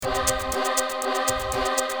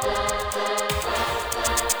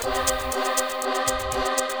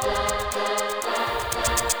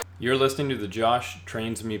You're listening to the Josh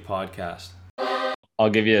Trains Me podcast.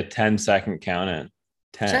 I'll give you a 10-second count in.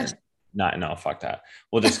 Sure. 10. No, fuck that.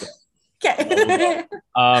 We'll just go. Okay.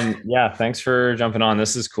 Yeah, thanks for jumping on.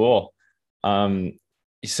 This is cool.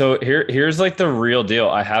 So here's like the real deal.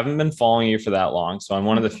 I haven't been following you for that long. So I'm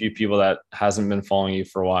one of the few people that hasn't been following you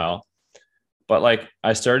for a while. But like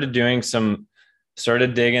I started digging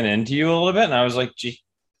into you a little bit, and I was like,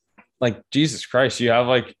 Jesus Christ, you have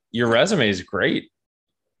like your resume is great.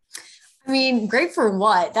 I mean, great for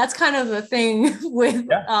what? That's kind of the thing with,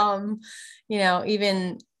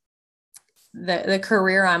 even the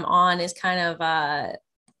career I'm on is kind of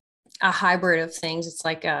a hybrid of things. It's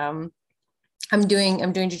like, I'm doing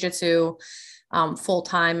jujitsu full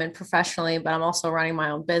time and professionally, but I'm also running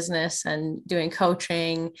my own business and doing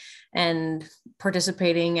coaching and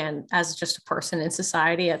participating and as just a person in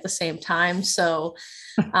society at the same time. So,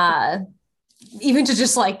 even to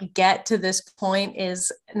just like get to this point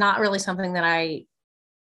is not really something that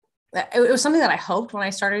it was something that I hoped when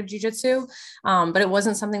I started jujitsu. But it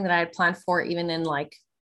wasn't something that I had planned for even in like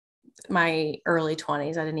my early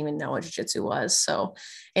 20s. I didn't even know what jujitsu was. So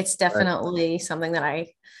it's definitely something that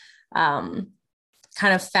I kind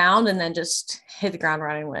of found and then just hit the ground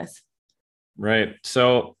running with. Right.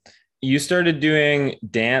 So you started doing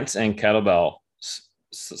dance and kettlebell,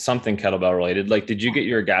 something kettlebell related. Like, did you get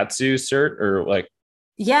your Gatsu cert or like?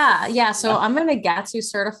 Yeah. So I'm a Gatsu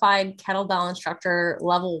certified kettlebell instructor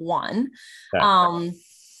level 1. Okay.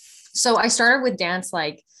 So I started with dance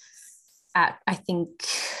like at, I think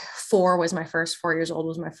 4 years old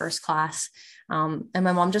was my first class. And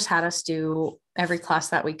my mom just had us do every class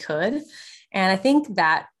that we could. And I think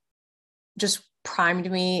that just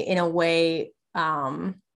primed me in a way,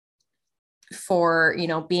 for,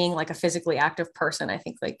 being like a physically active person. I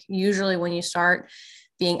think like usually when you start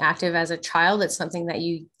being active as a child, it's something that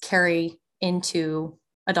you carry into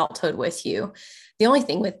adulthood with you. The only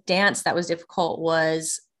thing with dance that was difficult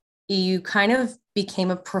was you kind of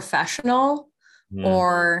became a professional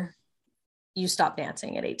or you stopped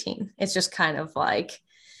dancing at 18. It's just kind of like,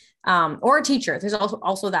 or a teacher. There's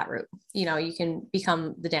also that route. You can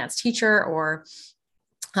become the dance teacher or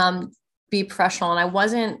be professional. And I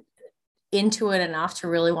wasn't into it enough to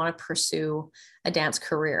really want to pursue a dance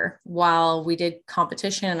career. While we did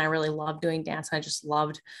competition and I really loved doing dance, I just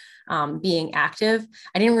loved being active.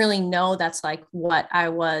 I didn't really know that's like what I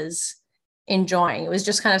was enjoying. It was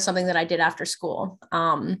just kind of something that I did after school.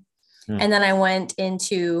 And then I went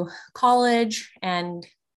into college and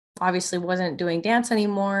obviously wasn't doing dance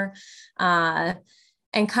anymore, and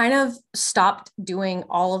kind of stopped doing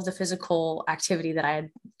all of the physical activity that I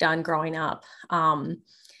had done growing up.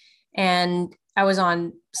 And I was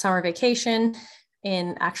on summer vacation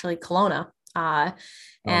in actually Kelowna,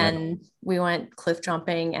 and we went cliff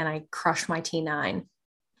jumping and I crushed my T9.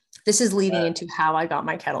 This is leading into how I got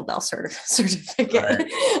my kettlebell certificate.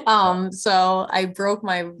 Right. So I broke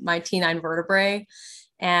my T9 vertebrae,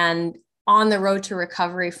 and on the road to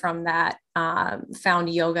recovery from that,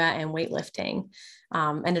 found yoga and weightlifting.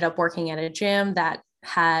 Ended up working at a gym that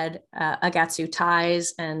had a Gatsu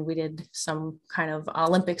ties, and we did some kind of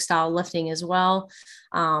Olympic style lifting as well.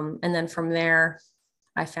 And then from there,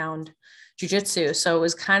 I found jujitsu. So it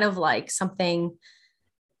was kind of like something,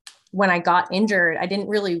 when I got injured, I didn't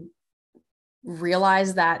really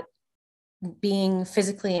realize that being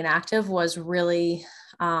physically inactive was really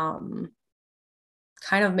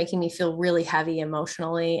kind of making me feel really heavy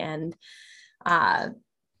emotionally, and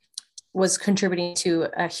was contributing to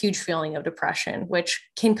a huge feeling of depression, which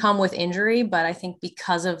can come with injury. But I think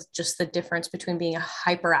because of just the difference between being a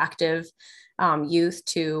hyperactive youth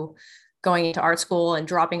to going into art school and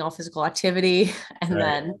dropping all physical activity and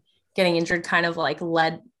then getting injured, kind of like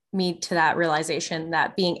led me to that realization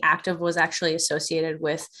that being active was actually associated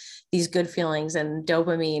with these good feelings and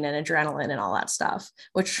dopamine and adrenaline and all that stuff,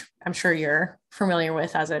 which I'm sure you're familiar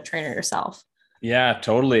with as a trainer yourself. Yeah,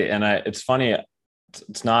 totally. And it's funny.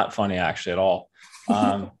 It's not funny actually at all.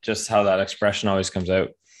 Just how that expression always comes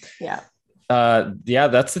out. Yeah.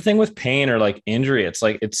 That's the thing with pain or like injury. It's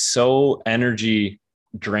like, it's so energy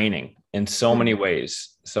draining in so many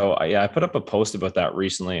ways. So I put up a post about that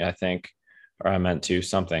recently, I think, or I meant to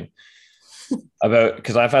something about,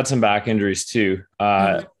 cause I've had some back injuries too.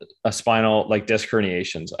 A spinal, like disc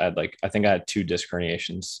herniations. I think I had 2 disc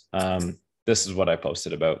herniations. This is what I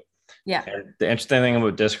posted about. Yeah. And the interesting thing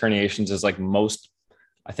about disc herniations is like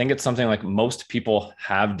I think it's something like most people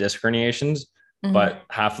have disc herniations, but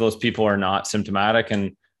half of those people are not symptomatic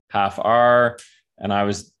and half are. And I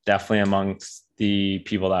was definitely amongst the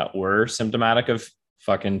people that were symptomatic of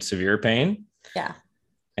fucking severe pain. Yeah.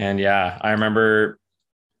 And yeah, I remember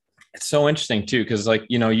It's so interesting too, because like,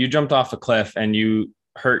 you know, you jumped off a cliff and you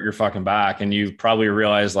hurt your fucking back, and you probably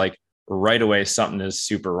realize like right away something is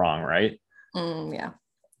super wrong, right? Yeah.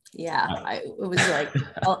 It was like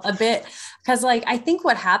a bit, because like I think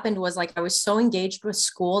what happened was like I was so engaged with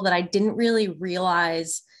school that I didn't really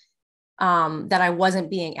realize that I wasn't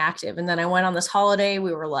being active. And then I went on this holiday.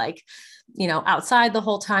 We were like, you know, outside the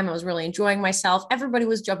whole time. I was really enjoying myself. Everybody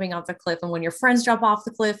was jumping off the cliff. And when your friends jump off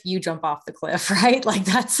the cliff, you jump off the cliff, right? Like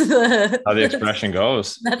that's How the expression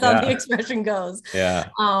goes. that's how the expression goes. Yeah.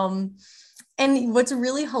 And what's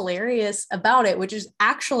really hilarious about it, which is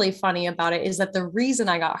actually funny about it, is that the reason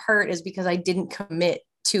I got hurt is because I didn't commit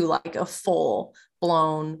to like a full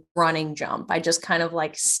blown running jump. I just kind of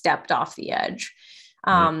like stepped off the edge,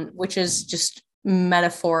 which is just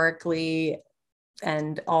metaphorically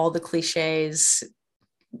and all the cliches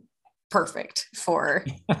perfect for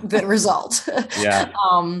the result. Yeah.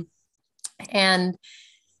 And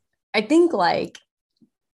I think like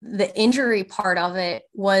the injury part of it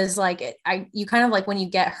was like, you kind of like when you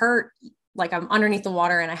get hurt, like I'm underneath the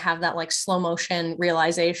water and I have that like slow motion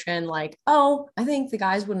realization, like, oh, I think the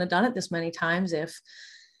guys wouldn't have done it this many times if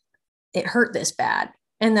it hurt this bad.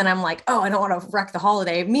 And then I'm like, oh, I don't want to wreck the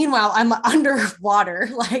holiday. Meanwhile, I'm underwater,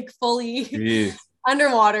 like fully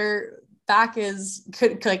underwater. Back is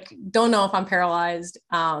like, don't know if I'm paralyzed.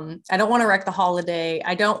 I don't want to wreck the holiday.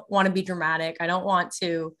 I don't want to be dramatic. I don't want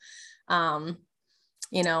to, what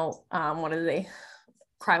do they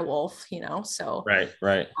cry wolf, so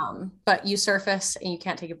right. But you surface and you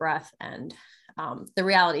can't take a breath, and the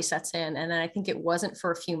reality sets in. And then I think it wasn't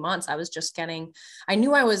for a few months. I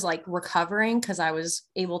knew I was like recovering because I was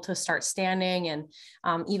able to start standing and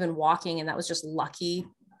even walking, and that was just lucky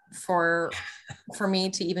for me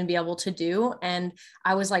to even be able to do. And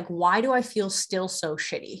I was like, why do I feel still so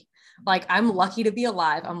shitty? Like, I'm lucky to be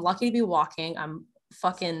alive. I'm lucky to be walking. I'm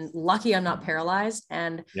fucking lucky I'm not paralyzed,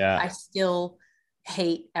 and I still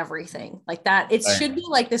hate everything like that. It should be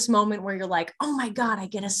like this moment where you're like, oh my God, I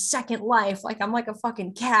get a second life. Like, I'm like a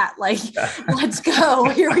fucking cat. Like, let's go.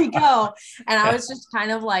 Here we go. And I was just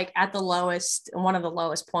kind of like at one of the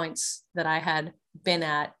lowest points that I had been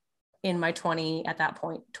at in my 20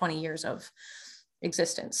 years of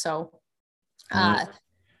existence. So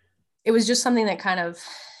it was just something that kind of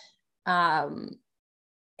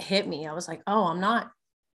hit me. I was like, oh, I'm not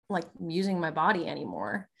like using my body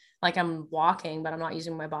anymore. Like, I'm walking, but I'm not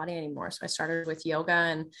using my body anymore. So I started with yoga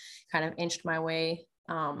and kind of inched my way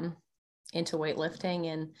into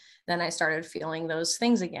weightlifting. And then I started feeling those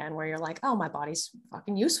things again where you're like, oh, my body's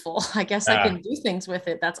fucking useful. I guess I can do things with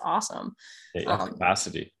it. That's awesome.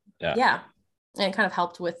 Capacity. Yeah. And it kind of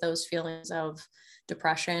helped with those feelings of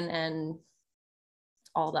depression and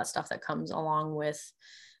all that stuff that comes along with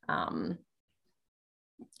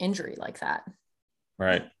injury like that.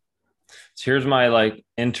 Right. So here's my like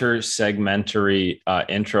intersegmentary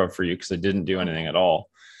intro for you, because I didn't do anything at all.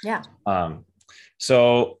 Yeah.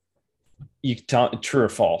 So you tell true or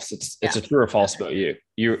false. It's a true or false about you.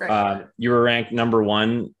 You were ranked number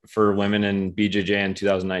 1 for women in BJJ in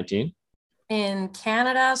 2019 in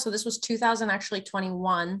Canada. So this was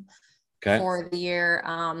 2021 for the year.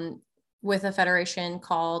 With a federation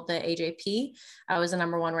called the AJP. I was the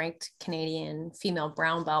number 1 ranked Canadian female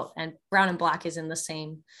brown belt, and brown and black is in the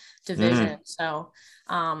same division. So,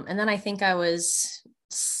 and then I think I was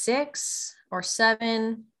 6 or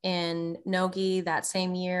 7 in Nogi that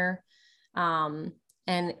same year. And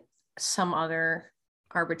some other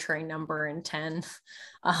arbitrary number in 10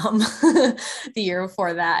 the year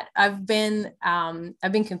before that. I've been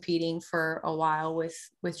competing for a while with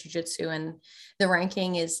jiu-jitsu, and the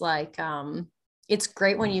ranking is like it's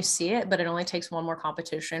great when you see it, but it only takes one more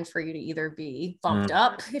competition for you to either be bumped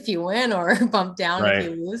up if you win or bumped down if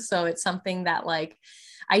you lose. So it's something that like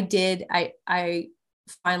I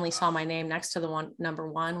finally saw my name next to the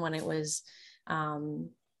number 1 when it was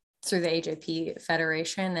through the AJP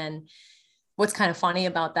Federation. And what's kind of funny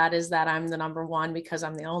about that is that I'm the number 1 because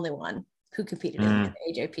I'm the only one who competed in the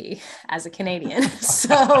AJP as a Canadian.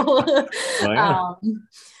 So,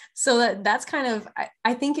 so that's kind of,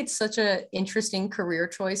 I think it's such an interesting career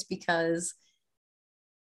choice, because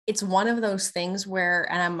it's one of those things where,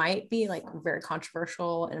 and I might be like very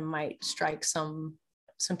controversial and might strike some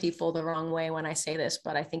people the wrong way when I say this,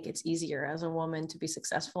 but I think it's easier as a woman to be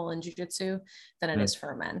successful in jiu-jitsu than it is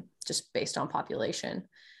for men, just based on population.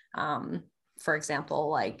 For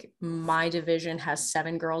example, like my division has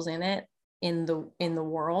 7 girls in it in the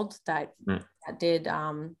world that did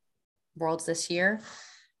worlds this year,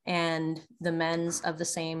 and the men's of the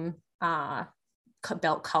same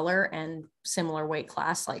belt color and similar weight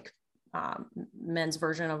class, like men's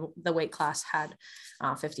version of the weight class had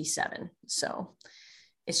 57. So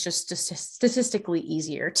it's just statistically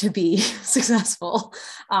easier to be successful.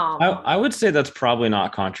 I would say that's probably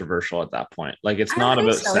not controversial at that point. Like, it's not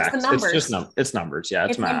about so. sex. It's the numbers. It's just it's numbers. Yeah,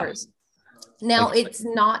 it's math. Numbers. Now, like, it's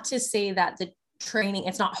not to say that the training,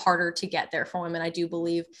 it's not harder to get there for women. I do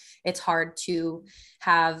believe it's hard to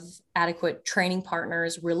have adequate training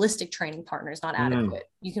partners, realistic training partners, not adequate.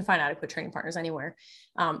 You can find adequate training partners anywhere.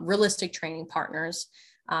 Realistic training partners.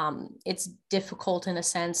 It's difficult in a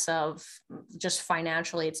sense of just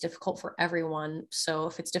financially, it's difficult for everyone. So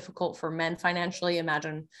if it's difficult for men financially,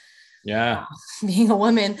 imagine being a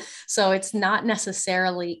woman. So it's not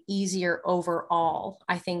necessarily easier overall.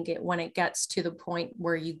 I think when it gets to the point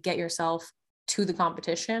where you get yourself to the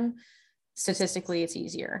competition, statistically, it's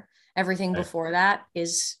easier. Everything before that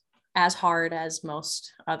is as hard as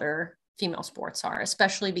most other female sports are,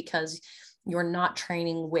 especially because you're not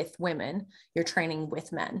training with women, you're training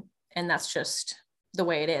with men. And that's just the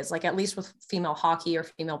way it is. Like, at least with female hockey or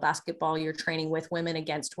female basketball, you're training with women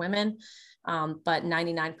against women. But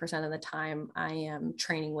 99% of the time I am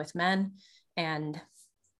training with men, and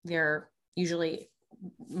they're usually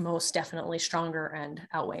most definitely stronger and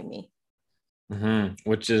outweigh me.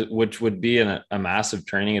 Which would be a massive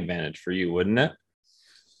training advantage for you, wouldn't it?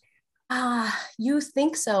 You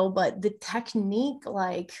think so, but the technique,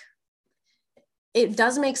 like, it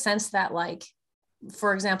does make sense that, like,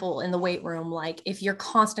 for example, in the weight room, like, if you're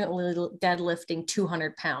constantly deadlifting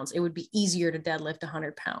 200 pounds, it would be easier to deadlift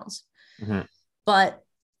 100 pounds. But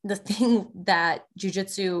the thing that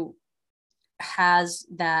jiu-jitsu has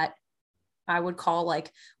that I would call,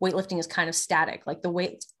 like, weightlifting is kind of static. Like, the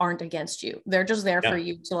weights aren't against you. They're just there for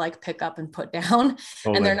you to, like, pick up and put down.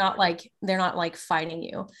 Totally. And they're not like fighting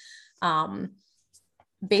you.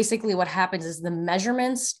 Basically what happens is the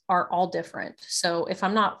measurements are all different. So if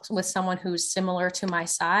I'm not with someone who's similar to my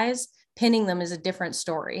size, pinning them is a different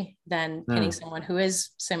story than pinning someone who is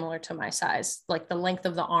similar to my size. Like, the length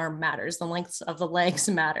of the arm matters, the lengths of the legs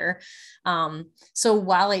matter. So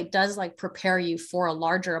while it does, like, prepare you for a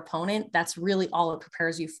larger opponent, that's really all it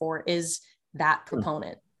prepares you for, is that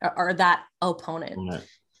proponent or that opponent.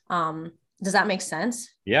 Does that make sense?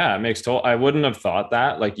 Yeah, it makes total. I wouldn't have thought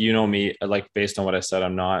that. Like, you know me, like, based on what I said,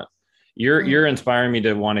 I'm not. You're inspiring me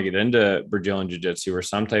to want to get into Brazilian jiu-jitsu or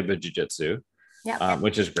some type of jiu-jitsu. Yeah.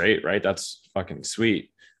 Which is great, right? That's fucking sweet.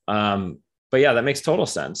 But yeah, that makes total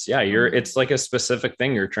sense. Yeah, it's like a specific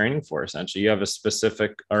thing you're training for, essentially. You have a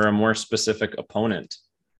specific or a more specific opponent,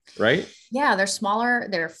 right? Yeah, they're smaller,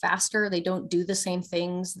 they're faster, they don't do the same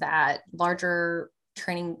things that larger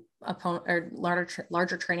training opponent or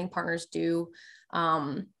larger training partners do.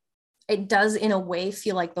 It does, in a way,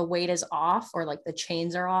 feel like the weight is off, or like the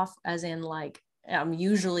chains are off, as in, like, I'm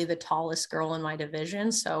usually the tallest girl in my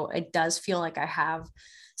division. So it does feel like I have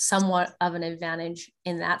somewhat of an advantage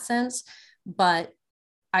in that sense. But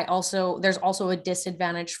there's also a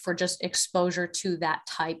disadvantage for just exposure to that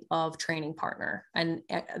type of training partner. And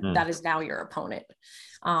that is now your opponent.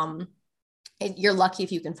 You're lucky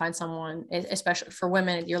if you can find someone, especially for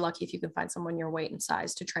women, you're lucky if you can find someone your weight and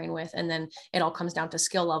size to train with. And then it all comes down to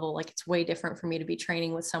skill level. Like, it's way different for me to be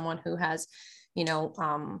training with someone who has,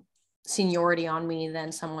 seniority on me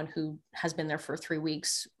than someone who has been there for 3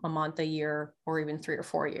 weeks, a month, a year, or even 3 or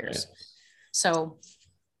 4 years. Yeah. So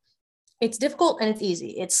it's difficult and it's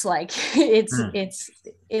easy. It's like,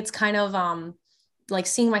 it's kind of like,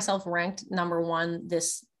 seeing myself ranked number 1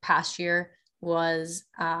 this past year was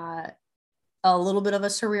a little bit of a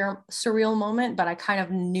surreal moment, but I kind of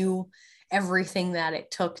knew everything that it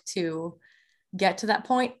took to get to that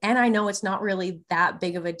point. And I know it's not really that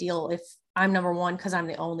big of a deal if I'm number 1, because I'm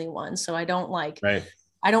the only one. So I don't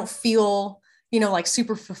I don't feel, like,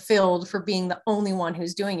 super fulfilled for being the only one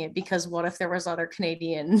who's doing it, because what if there was other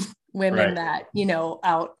Canadian women that,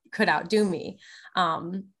 could outdo me?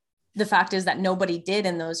 The fact is that nobody did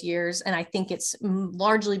in those years. And I think it's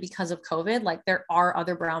largely because of COVID. Like, there are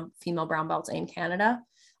other female brown belts in Canada.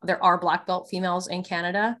 There are black belt females in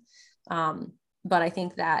Canada. But I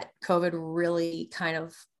think that COVID really kind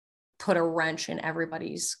of put a wrench in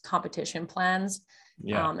everybody's competition plans.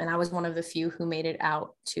 Yeah. And I was one of the few who made it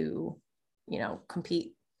out to,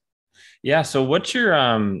 compete. Yeah. So what's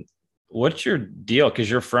your deal? 'Cause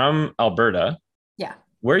you're from Alberta. Yeah.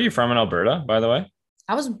 Where are you from in Alberta, by the way?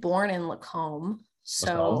 I was born in Lacombe.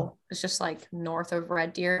 So it's just, like, north of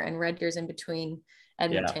Red Deer, and Red Deer's in between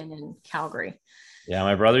Edmonton and Calgary. Yeah.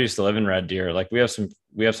 My brother used to live in Red Deer. Like, we have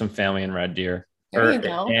some family in Red Deer. There you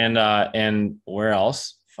go. And where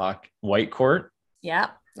else? Whitecourt. Yeah.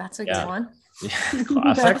 That's a good one.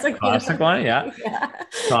 Yeah, That's a classic one. Yeah. yeah.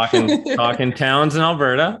 Talking towns in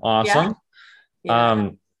Alberta. Yeah. Awesome. Yeah.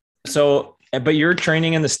 So, but you're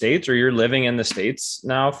training in the States, or you're living in the States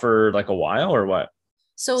now for like a while, or what?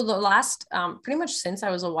 So the last, pretty much since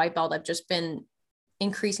I was a white belt, I've just been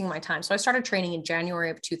increasing my time. So I started training in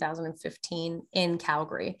January of 2015 in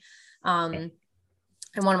Calgary. And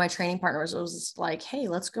one of my training partners was like, hey,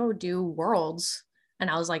 let's go do worlds. And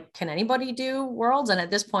I was like, can anybody do worlds? And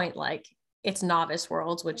at this point, like, it's novice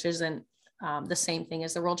worlds, which isn't the same thing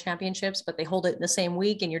as the world championships, but they hold it in the same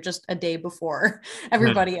week and you're just a day before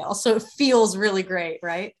everybody else. So it feels really great.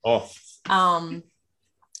 Right. Oh,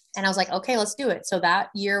 And I was like, okay, let's do it. So that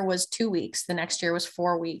year was 2 weeks. The next year was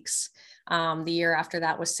 4 weeks. The year after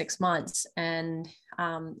that was 6 months. And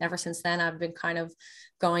ever since then, I've been kind of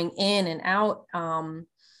going in and out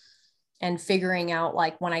and figuring out,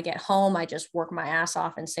 like, when I get home, I just work my ass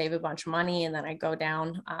off and save a bunch of money. And then I go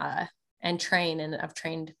down and train. And I've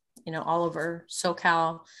trained, all over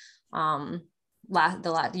SoCal.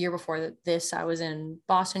 The year before this, I was in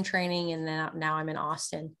Boston training. And then now I'm in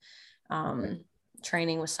Austin.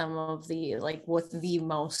 Training with some of the, like, with the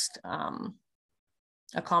most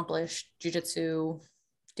accomplished jiu-jitsu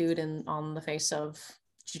dude on the face of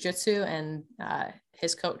jiu-jitsu, and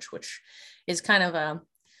his coach, which is kind of a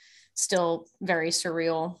still very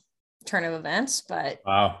surreal turn of events, but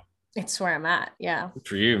wow. it's where I'm at. Yeah. Good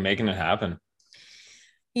for you making it happen.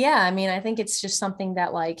 Yeah. I mean, I think it's just something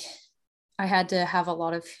that, like, I had to have a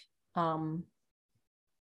lot of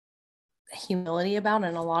humility about,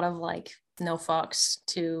 and a lot of, like, no fucks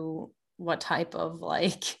to what type of,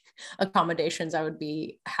 like, accommodations I would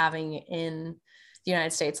be having in the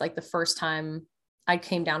United States. Like, the first time I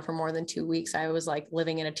came down for more than 2 weeks, I was, like,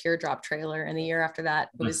 living in a teardrop trailer. And the year after that,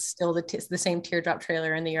 it was still the same teardrop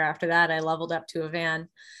trailer. And the year after that, I leveled up to a van.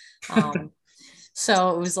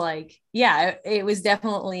 So it was like, yeah, it was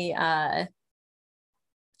definitely, I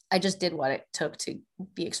just did what it took to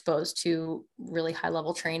be exposed to really high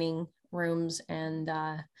level training rooms. And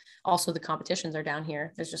also the competitions are down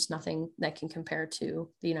here. There's just nothing that can compare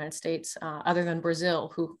to the United States, other than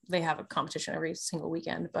Brazil, who they have a competition every single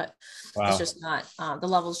weekend, but Wow. It's just not, the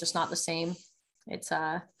level is just not the same. It's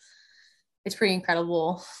pretty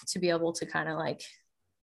incredible to be able to kind of, like,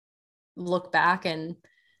 look back and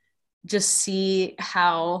just see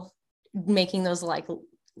how making those, like,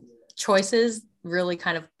 choices really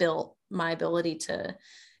kind of built my ability to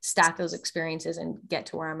stack those experiences and get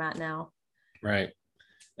to where I'm at now. Right.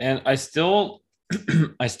 And I still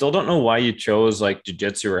don't know why you chose, like,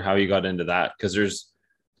 jiu-jitsu, or how you got into that. Cause there's,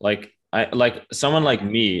 like, someone like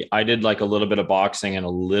me, I did, like, a little bit of boxing and a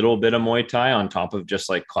little bit of Muay Thai on top of just,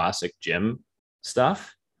 like, classic gym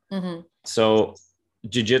stuff. Mm-hmm. So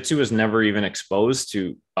jiu-jitsu was never even exposed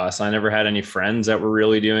to us. I never had any friends that were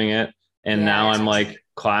really doing it. And now I'm, like,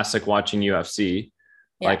 classic watching UFC.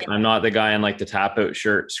 Yeah. Like, I'm not the guy in, like, the tap out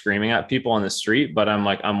shirt screaming at people on the street, but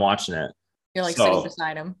I'm watching it. You're, like, sitting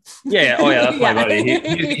beside him. Yeah. Oh yeah. That's my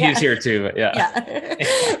buddy. He's here too. Yeah.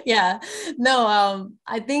 Yeah. No,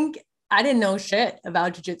 I think I didn't know shit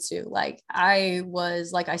about jiu-jitsu. Like, I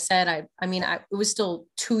was, like I said, I mean, it was still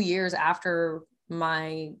 2 years after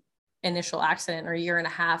my initial accident, or a year and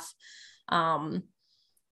a half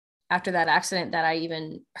after that accident, that I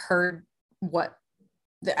even heard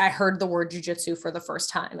the word jiu-jitsu for the first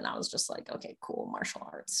time. And I was just like, okay, cool, martial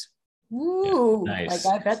arts. Woo. Yeah, nice.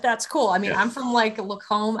 Like, I bet that's cool. I mean, I'm from, like,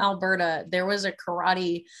 Lacombe, Alberta. There was a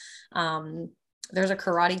karate, there's a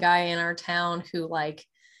karate guy in our town who, like,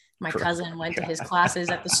 my cousin went to his classes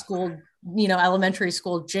at the school, elementary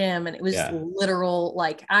school gym. And it was literal,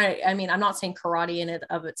 like, I mean, I'm not saying karate in it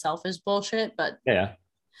of itself is bullshit, but yeah,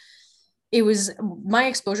 it was, my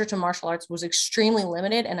exposure to martial arts was extremely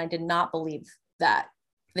limited. And I did not believe that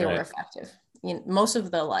they were effective. Most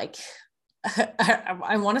of the, like,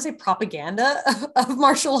 I want to say propaganda of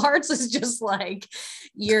martial arts is just, like,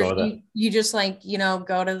 you just, like,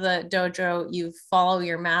 go to the dojo, you follow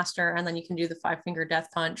your master, and then you can do the 5-finger death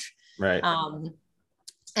punch. Right.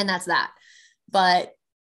 And that's that. But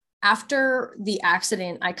after the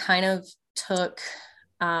accident, I kind of took,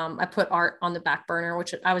 I put art on the back burner,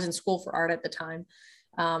 which I was in school for art at the time.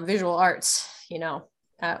 Visual arts,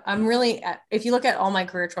 I'm really, if you look at all my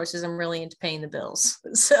career choices, I'm really into paying the bills.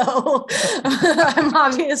 So I'm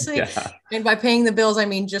obviously, and by paying the bills, I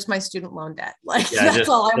mean just my student loan debt. Like, that's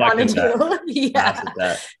all I want to do. Yeah.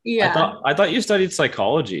 I thought you studied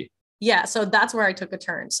psychology. Yeah. So that's where I took a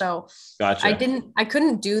turn. So gotcha. I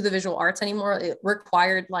couldn't do the visual arts anymore. It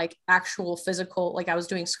required, like, actual physical, like, I was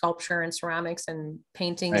doing sculpture and ceramics and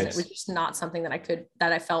paintings. Nice. And it was just not something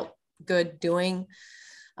that I felt good doing.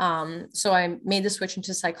 So I made the switch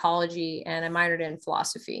into psychology and I minored in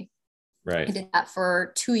philosophy. Right. I did that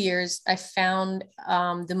for 2 years. I found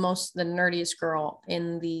the nerdiest girl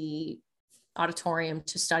in the auditorium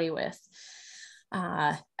to study with.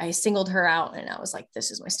 I singled her out and I was like,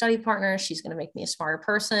 this is my study partner. She's going to make me a smarter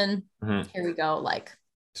person. Here we go. Like,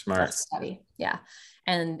 smart. Let's study. Yeah.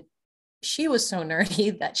 And she was so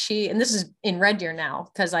nerdy that and this is in Red Deer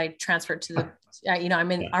now, because I transferred to the,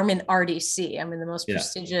 I'm in RDC. I'm in the most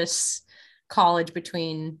prestigious college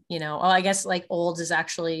between, I guess like Olds is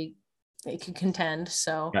actually, it can contend.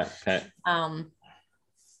 So, I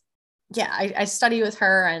study with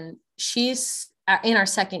her, and she's in our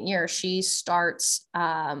second year, she starts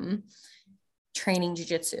training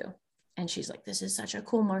jujitsu. And she's like, this is such a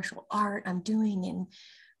cool martial art I'm doing in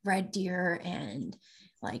Red Deer. And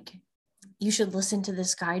like, you should listen to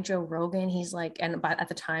this guy, Joe Rogan. He's like, but at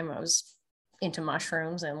the time I was into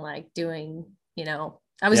mushrooms and like doing,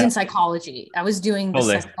 I was in psychology. I was doing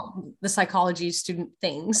the psychology student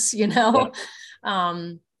things, and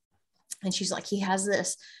she's like, he has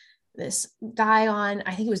this guy on,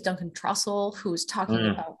 I think it was Duncan Trussell, who was talking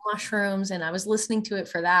about mushrooms, and I was listening to it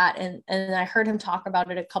for that. And I heard him talk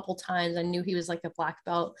about it a couple times. I knew he was like a black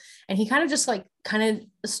belt, and he kind of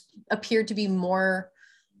appeared to be more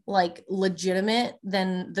like legitimate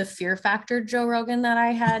than the Fear Factor Joe Rogan that I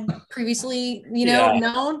had previously,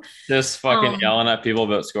 known. Just fucking yelling at people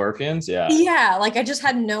about scorpions. Yeah. Yeah. Like I just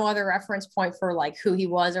had no other reference point for like who he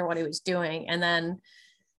was or what he was doing. And then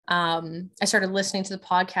I started listening to the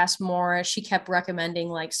podcast more. She kept recommending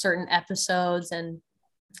like certain episodes, and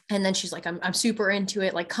then she's like, I'm super into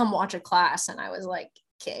it. Like, come watch a class. And I was like,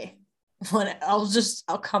 okay,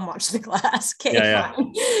 I'll come watch the class. Okay,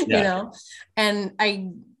 fine. And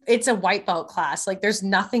it's a white belt class. Like there's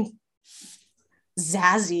nothing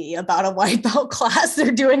zazzy about a white belt class.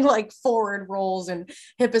 They're doing like forward rolls and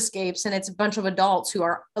hip escapes, and it's a bunch of adults who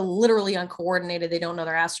are literally uncoordinated. They don't know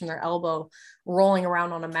their ass from their elbow, rolling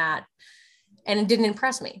around on a mat, and it didn't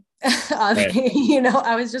impress me.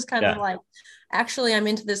 I was just kind of like, actually, I'm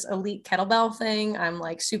into this elite kettlebell thing. I'm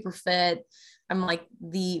like super fit. I'm like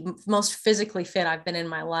the most physically fit I've been in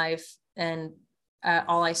my life, and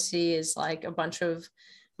all I see is like a bunch of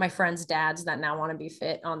my friends' dads that now want to be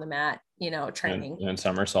fit on the mat, training. And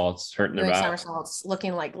somersaults, hurting their back. Somersaults,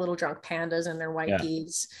 looking like little drunk pandas in their white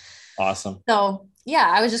geese. Awesome. So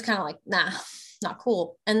I was just kind of like, nah, not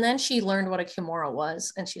cool. And then she learned what a Kimura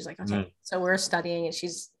was, and she's like, okay. So we're studying, and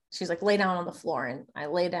she's like, lay down on the floor, and I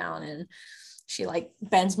lay down, and she like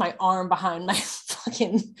bends my arm behind my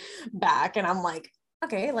fucking back, and I'm like,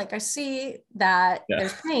 okay, like I see that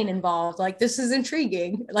there's pain involved. Like this is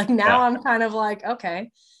intriguing. Like now I'm kind of like, okay,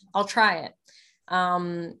 I'll try it.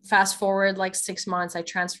 Fast forward like 6 months, I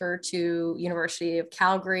transferred to University of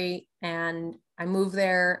Calgary, and I moved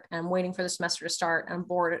there. And I'm waiting for the semester to start. I'm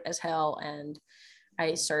bored as hell, and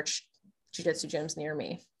I searched jiu-jitsu gyms near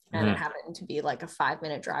me, and it happened to be like a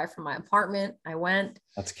 5-minute drive from my apartment. I went.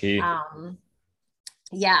 That's key.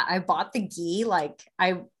 I bought the gi. Like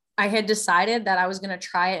I had decided that I was going to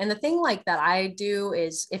try it. And the thing like that I do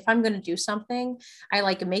is if I'm going to do something, I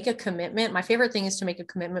like make a commitment. My favorite thing is to make a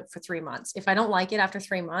commitment for 3 months. If I don't like it after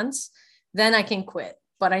 3 months, then I can quit.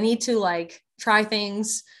 But I need to like try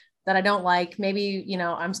things that I don't like. Maybe,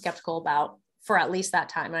 I'm skeptical about for at least that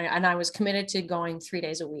time. And I was committed to going 3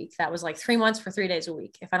 days a week. That was like 3 months for 3 days a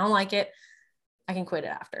week. If I don't like it, I can quit it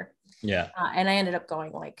after. Yeah. And I ended up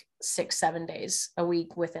going like 6-7 days a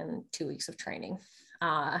week within 2 weeks of training.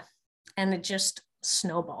 And it just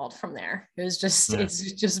snowballed from there. It was just,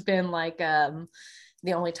 it's just been like,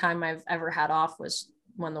 the only time I've ever had off was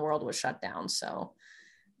when the world was shut down. So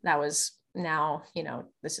that was now,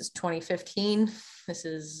 this is 2015. This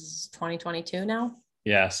is 2022 now.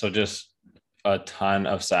 Yeah. So just a ton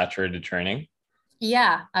of saturated training.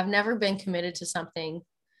 Yeah. I've never been committed to something.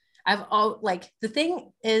 The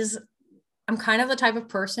thing is, I'm kind of the type of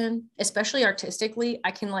person, especially artistically,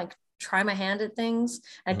 I can like try my hand at things.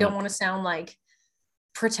 I don't want to sound like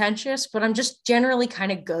pretentious, but I'm just generally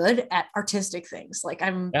kind of good at artistic things. Like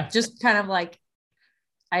I'm just kind of like,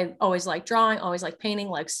 I always like drawing, always like painting,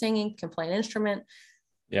 like singing, can play an instrument.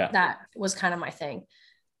 Yeah. That was kind of my thing.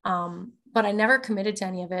 But I never committed to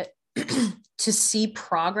any of it to see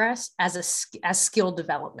progress as skill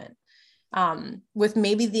development. With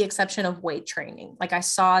maybe the exception of weight training. Like I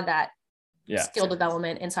saw that skill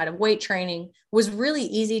development inside of weight training was really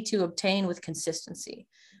easy to obtain with consistency.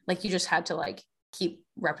 Like you just had to like keep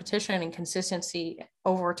repetition and consistency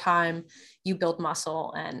over time. You build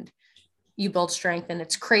muscle and you build strength, and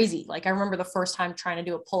it's crazy. Like I remember the first time trying to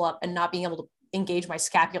do a pull-up and not being able to engage my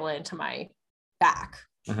scapula into my back.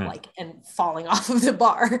 like, and falling off of the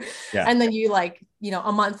bar. Yeah. And then you like,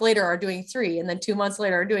 a month later are doing 3, and then 2 months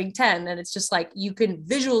later are doing 10. And it's just like, you can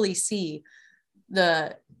visually see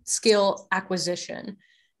the skill acquisition.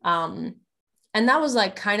 And that was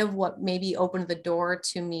like kind of what maybe opened the door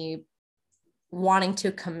to me wanting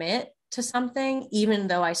to commit to something, even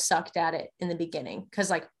though I sucked at it in the beginning. Cause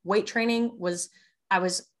like weight training I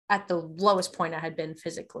was at the lowest point I had been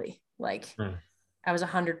physically. Like I was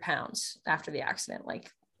 100 pounds after the accident. Like,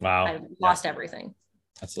 wow, I lost everything.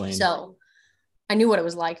 That's lean. So I knew what it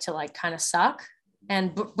was like to like kind of suck.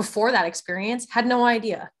 And before that experience, had no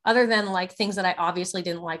idea, other than like things that I obviously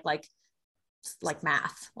didn't like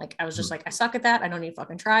math. Like I was just like, I suck at that. I don't need to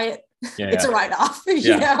fucking try it. It's a write-off,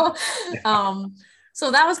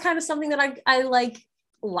 So that was kind of something that I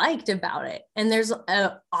liked about it. And there's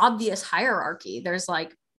an obvious hierarchy. There's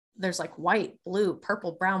like white, blue,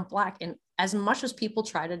 purple, brown, black. And as much as people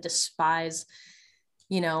try to despise,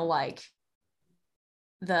 like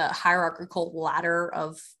the hierarchical ladder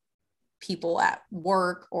of people at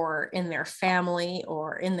work or in their family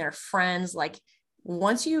or in their friends, like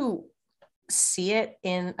once you see it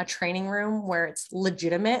in a training room where it's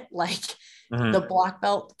legitimate, like the black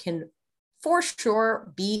belt can for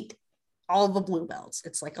sure beat all the blue belts.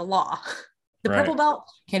 It's like a law. The purple belt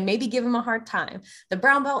can maybe give him a hard time. The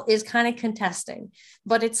brown belt is kind of contesting,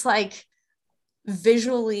 but it's like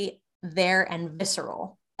visually there and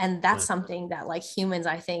visceral. And that's something that like humans,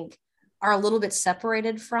 I think, are a little bit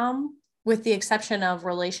separated from, with the exception of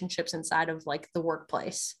relationships inside of like the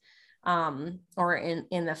workplace, or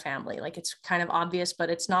in the family. Like it's kind of obvious, but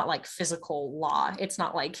it's not like physical law. It's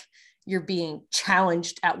not like you're being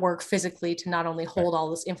challenged at work physically to not only hold all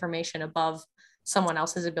this information above someone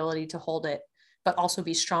else's ability to hold it, but also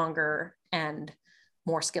be stronger and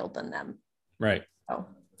more skilled than them. Right. So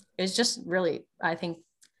it's just really, I think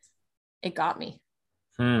it got me.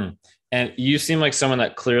 And you seem like someone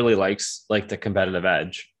that clearly likes like the competitive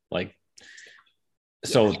edge. Like,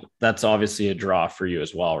 so that's obviously a draw for you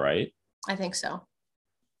as well, right? I think so.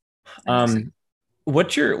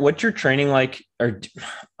 What's your training like? Or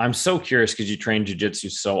I'm so curious because you train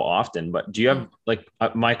jujitsu so often, but do you have like,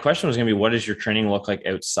 my question was going to be, what does your training look like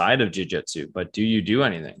outside of jujitsu? But do you do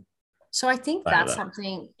anything? So I think that's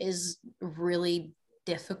something is really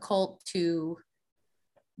difficult to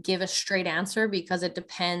give a straight answer, because it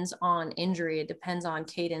depends on injury. It depends on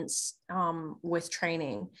cadence, with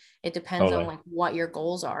training. It depends on like what your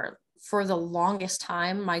goals are. For the longest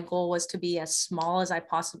time, my goal was to be as small as I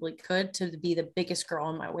possibly could, to be the biggest girl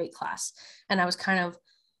in my weight class. And I was kind of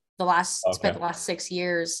spent the last 6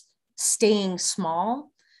 years staying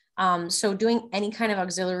small. So doing any kind of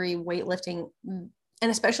auxiliary weightlifting, and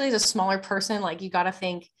especially as a smaller person, like you got to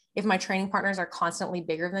think, if my training partners are constantly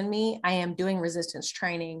bigger than me, I am doing resistance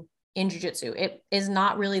training in jiu-jitsu. It is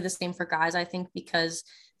not really the same for guys, I think, because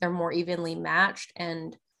they're more evenly matched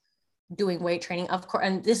and doing weight training, of course.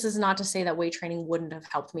 And this is not to say that weight training wouldn't have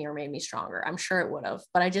helped me or made me stronger. I'm sure it would have,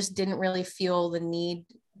 but I just didn't really feel the need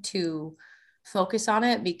to focus on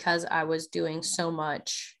it because I was doing so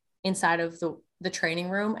much inside of the training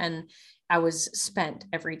room, and I was spent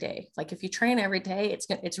every day. Like if you train every day,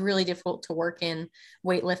 it's really difficult to work in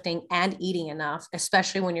weightlifting and eating enough,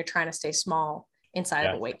 especially when you're trying to stay small inside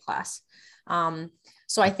of a weight class.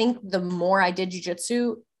 So I think the more I did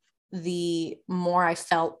jiu-jitsu, the more I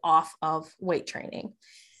fell off of weight training.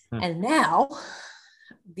 And now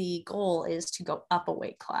the goal is to go up a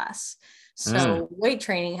weight class. So weight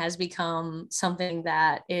training has become something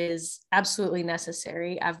that is absolutely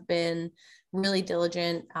necessary. I've been really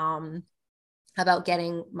diligent, about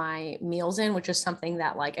getting my meals in, which is something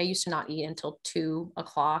that like I used to not eat until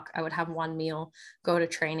 2:00. I would have one meal, go to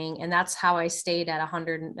training. And that's how I stayed at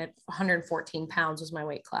 114 pounds was my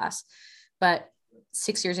weight class. But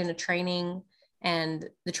 6 years into training, and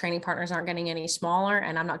the training partners aren't getting any smaller,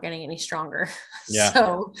 and I'm not getting any stronger.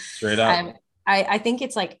 So straight up. I think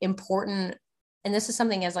it's like important. And this is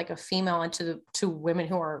something as like a female, and to women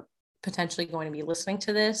who are potentially going to be listening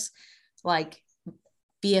to this, like,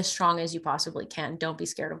 be as strong as you possibly can. Don't be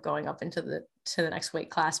scared of going up into the next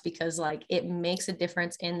weight class, because like it makes a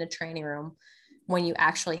difference in the training room when you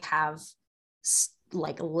actually have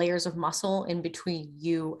like layers of muscle in between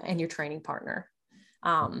you and your training partner.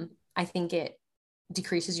 I think it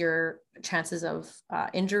decreases your chances of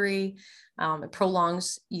injury. It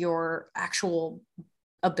prolongs your actual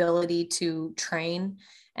ability to train.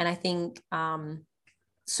 And I think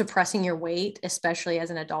suppressing your weight, especially as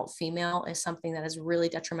an adult female, is something that is really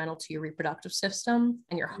detrimental to your reproductive system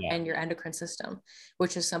and your endocrine system,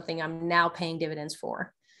 which is something I'm now paying dividends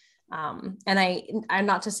for. And I'm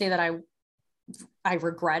not to say that I I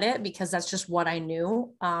regret it because that's just what I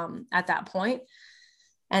knew at that point.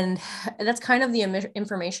 And that's kind of the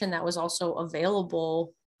information that was also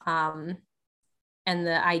available. And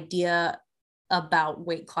the idea about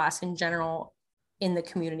weight class in general in the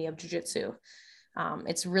community of jiu-jitsu.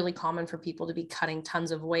 It's really common for people to be cutting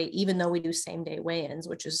tons of weight, even though we do same day weigh-ins,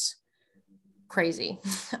 which is crazy.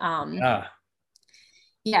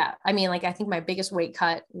 Yeah. I mean, like, I think my biggest weight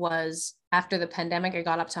cut was after the pandemic. I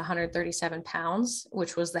got up to 137 pounds,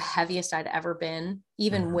 which was the heaviest I'd ever been,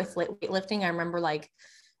 even with weightlifting. I remember, like,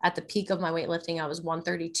 at the peak of my weightlifting, I was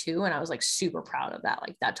 132, and I was like super proud of that.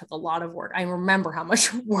 Like, that took a lot of work. I remember how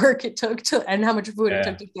much work it took and how much food it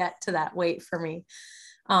took to get to that weight for me.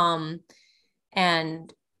 And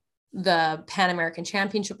the Pan American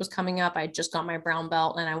Championship was coming up. I just got my brown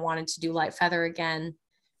belt, and I wanted to do light feather again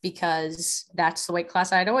because that's the weight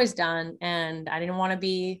class I'd always done. And I didn't want to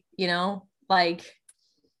be, like,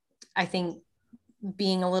 I think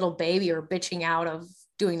being a little baby or bitching out of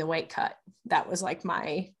doing the weight cut. That was like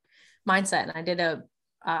my mindset. And I did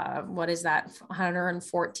what is that?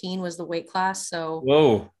 114 was the weight class. So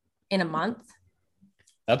whoa, in a month.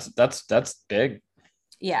 That's big.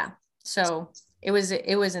 Yeah. So it was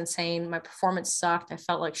insane. My performance sucked. I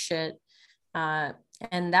felt like shit.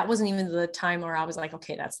 And that wasn't even the time where I was like,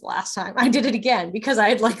 okay, that's the last time. I did it again because I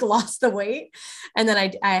had like lost the weight, and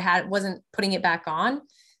then I wasn't putting it back on.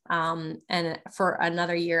 And for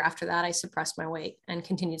another year after that, I suppressed my weight and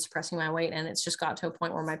continued suppressing my weight. And it's just got to a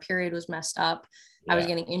point where my period was messed up. I was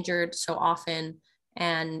getting injured so often,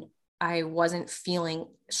 and I wasn't feeling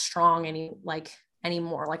strong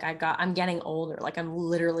anymore. Like, I'm getting older. Like, I'm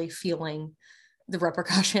literally feeling the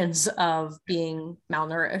repercussions of being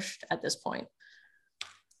malnourished at this point.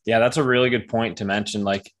 Yeah, that's a really good point to mention.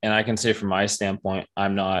 Like, and I can say from my standpoint, I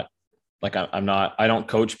don't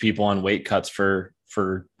coach people on weight cuts for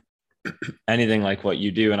anything like what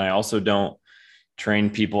you do. And I also don't train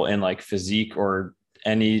people in like physique or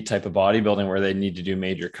any type of bodybuilding where they need to do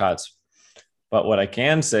major cuts. But what I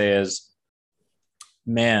can say is,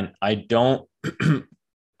 man, I don't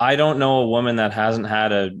know a woman that hasn't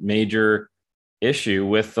had a major issue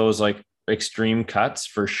with those like extreme cuts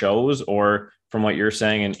for shows, or from what you're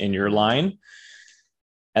saying in your line.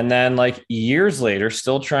 And then like years later,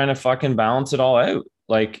 still trying to fucking balance it all out.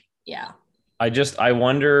 Like, yeah, I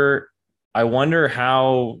wonder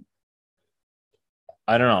how,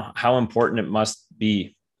 I don't know how important it must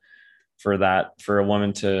be for a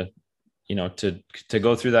woman to, to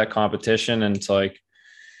go through that competition and to like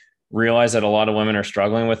realize that a lot of women are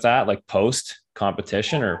struggling with that, like post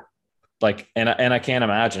competition, or like, and I can't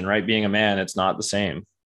imagine, right, being a man, it's not the same.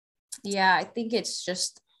 Yeah, I think it's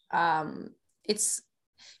just, it's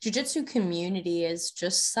jiu-jitsu community is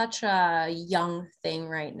just such a young thing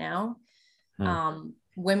right now.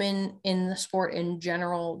 Women in the sport in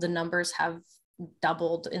general, the numbers have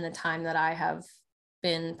doubled in the time that I have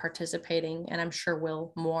been participating, and I'm sure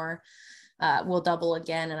will double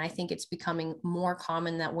again. And I think it's becoming more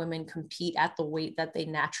common that women compete at the weight that they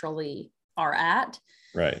naturally are at.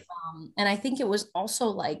 Right. And I think it was also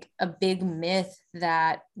like a big myth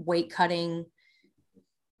that weight cutting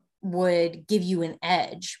would give you an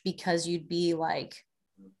edge because you'd be like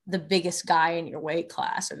the biggest guy in your weight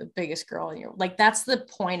class or the biggest girl in your, like, that's the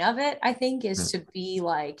point of it, I think, is to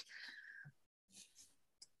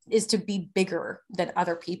be bigger than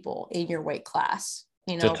other people in your weight class,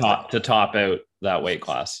 to top out that weight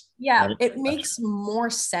class. Yeah, right? It makes more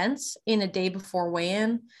sense in a day before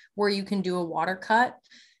weigh-in where you can do a water cut,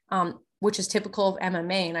 which is typical of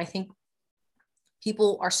MMA. And I think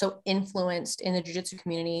people are so influenced in the jiu-jitsu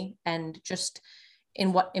community and just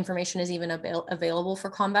in what information is even available for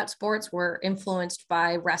combat sports. We're influenced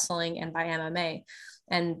by wrestling and by MMA,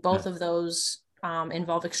 and both of those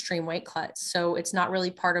involve extreme weight cuts. So it's not really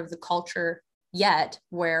part of the culture yet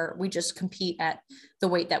where we just compete at the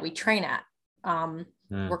weight that we train at.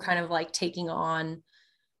 We're kind of like taking on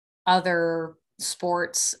other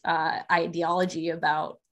sports ideology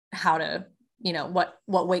about how to, what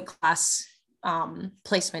weight class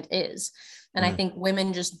placement is. And I think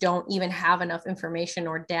women just don't even have enough information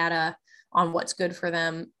or data on what's good for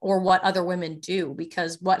them or what other women do,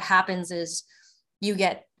 because what happens is you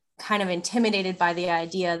get kind of intimidated by the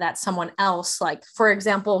idea that someone else, like, for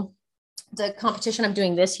example, the competition I'm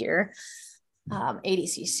doing this year,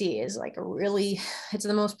 ADCC, is like it's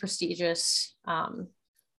the most prestigious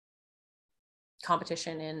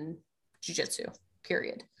competition in jiu-jitsu,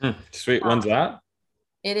 period. Sweet. When's that?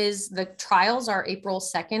 It is, the trials are April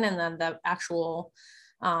 2nd, and then the actual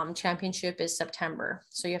championship is September.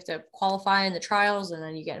 So you have to qualify in the trials, and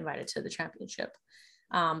then you get invited to the championship.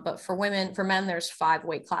 But for men, there's 5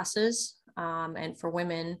 weight classes. And for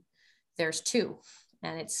women, there's 2,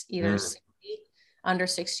 and it's either 60, under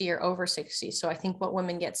 60 or over 60. So I think what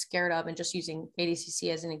women get scared of, and just using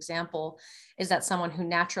ADCC as an example, is that someone who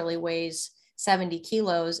naturally weighs 70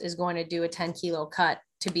 kilos is going to do a 10 kilo cut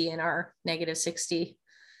to be in our negative 60,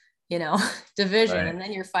 division. Right. And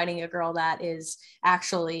then you're fighting a girl that is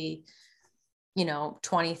actually,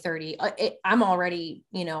 20, 30. I'm already,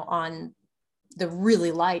 on the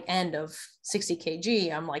really light end of 60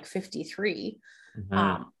 kg. I'm like 53.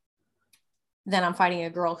 Then I'm fighting a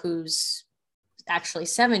girl who's actually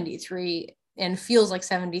 73 and feels like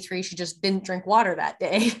 73. She just didn't drink water that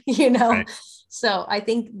day, Right. So I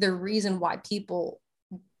think the reason why people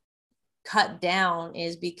cut down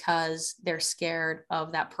is because they're scared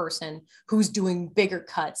of that person who's doing bigger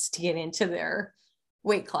cuts to get into their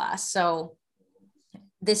weight class. So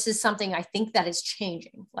this is something I think that is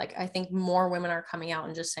changing. Like, I think more women are coming out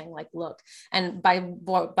and just saying, like, look, and by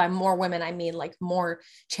more women, I mean like more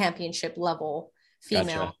championship level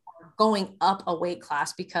female. Gotcha. Going up a weight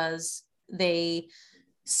class because they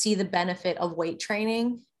see the benefit of weight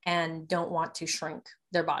training and don't want to shrink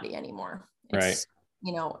their body anymore. It's,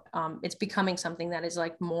 right. It's becoming something that is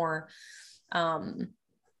like more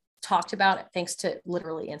talked about thanks to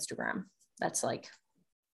literally Instagram. That's like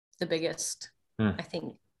the biggest, I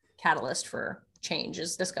think, catalyst for change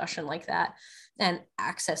is discussion like that and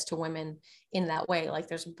access to women in that way. Like,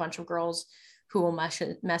 there's a bunch of girls who will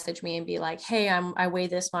message me and be like, hey, I weigh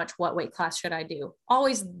this much. What weight class should I do?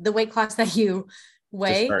 Always the weight class that you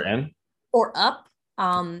weigh or up.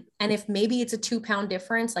 And if maybe it's a 2-pound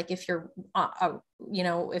difference, like if you're,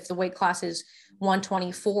 if the weight class is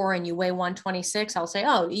 124 and you weigh 126, I'll say,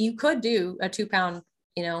 oh, you could do a 2-pound,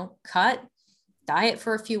 cut, diet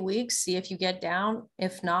for a few weeks, see if you get down.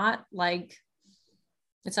 If not, like,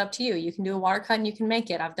 it's up to you. You can do a water cut and you can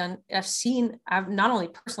make it. I've not only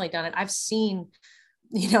personally done it, I've seen,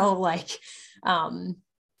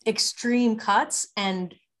 extreme cuts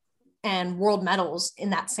and world medals in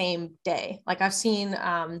that same day. Like, I've seen,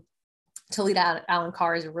 Talita Allen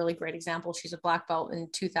Carr is a really great example. She's a black belt. In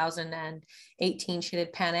 2018. She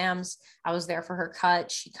did Pan Ams. I was there for her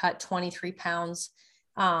cut. She cut 23 pounds,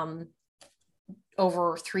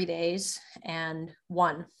 over 3 days and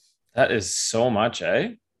won. That is so much,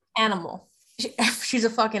 eh? Animal. She's a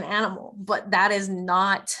fucking animal, but that is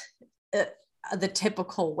not the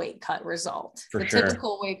typical weight cut result. For the sure.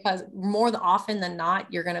 Typical weight cut, more often than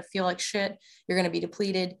not, you're going to feel like shit. You're going to be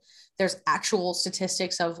depleted. There's actual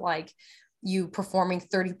statistics of like you performing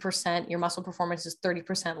 30%, your muscle performance is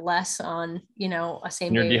 30% less on, a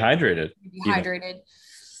same You're day. dehydrated.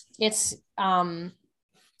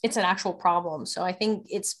 It's an actual problem. So I think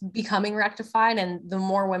it's becoming rectified. And the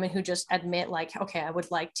more women who just admit like, okay, I would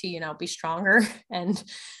like to, be stronger and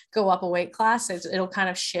go up a weight class, it'll kind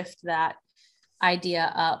of shift that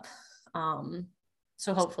idea up.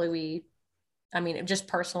 So hopefully just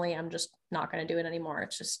personally, I'm just not going to do it anymore.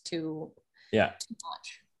 It's just too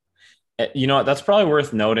much. That's probably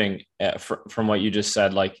worth noting from what you just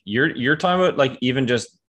said. Like you're talking about like even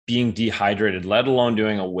just being dehydrated, let alone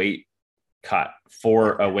doing a weight cut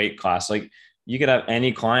for a weight class. Like, you could have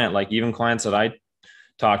any client, like even clients that I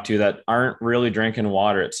talk to that aren't really drinking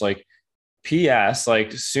water. It's like, PS,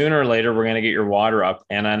 like sooner or later, we're going to get your water up.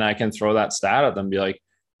 And then I can throw that stat at them, be like,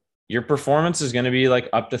 your performance is going to be like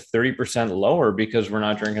up to 30% lower because we're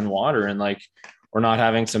not drinking water and like, we're not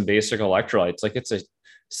having some basic electrolytes. Like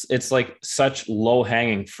it's like such low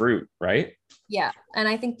hanging fruit, right? Yeah. And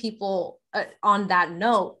I think people on that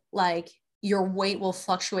note, like, your weight will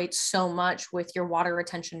fluctuate so much with your water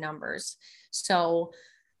retention numbers. So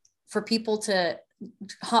for people to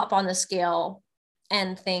hop on the scale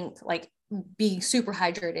and think like being super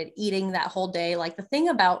hydrated, eating that whole day, like the thing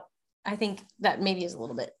about, I think that maybe is a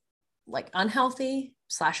little bit like unhealthy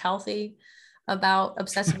 / healthy about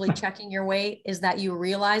obsessively checking your weight is that you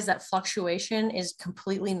realize that fluctuation is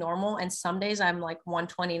completely normal. And some days I'm like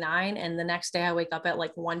 129 and the next day I wake up at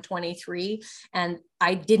like 123 and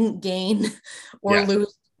I didn't gain or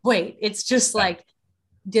lose weight. It's just like,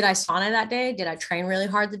 did I sauna that day? Did I train really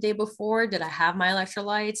hard the day before? Did I have my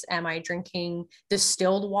electrolytes? Am I drinking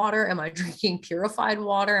distilled water? Am I drinking purified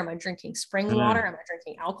water? Am I drinking spring water? Am I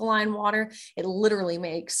drinking alkaline water? It literally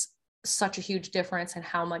makes such a huge difference in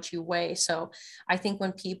how much you weigh. So I think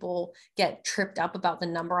when people get tripped up about the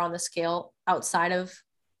number on the scale outside of,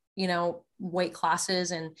 weight classes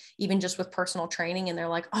and even just with personal training, and they're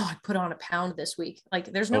like, oh, I put on a pound this week.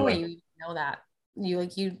 Like, there's no way you know that.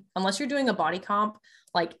 You unless you're doing a body comp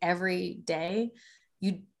like every day,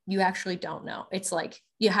 you actually don't know. It's like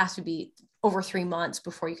you have to be over 3 months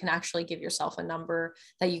before you can actually give yourself a number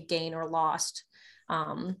that you gain or lost.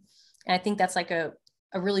 And I think that's like a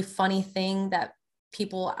really funny thing that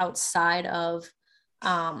people outside of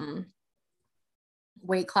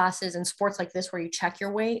weight classes and sports like this, where you check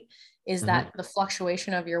your weight, is that the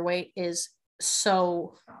fluctuation of your weight is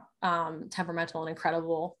so temperamental and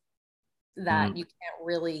incredible that you can't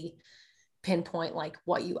really pinpoint like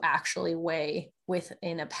what you actually weigh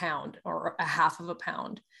within a pound or a half of a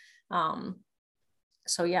pound.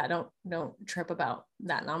 So yeah, don't trip about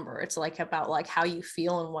that number. It's like about like how you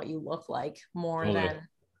feel and what you look like more than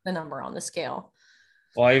the number on the scale.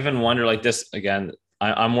 Well, I even wonder like this again,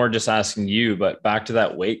 I'm more just asking you, but back to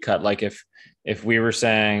that weight cut, like if we were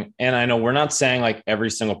saying, and I know we're not saying like every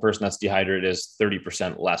single person that's dehydrated is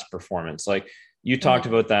 30% less performance. Like you talked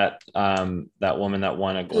about that, that woman that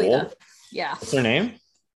won a gold. Talita. Yeah. What's her name?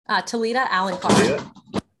 Talita Allen Carr.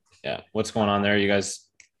 Yeah. What's going on there? You guys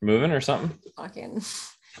moving or something?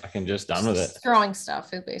 Fucking just done with it. Throwing stuff,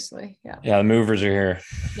 basically. Yeah. Yeah. The movers are here.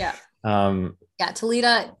 Yeah. Yeah.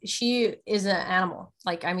 Talita, she is an animal.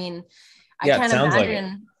 Like, I mean, I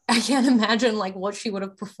can't imagine like what she would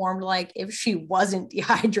have performed like if she wasn't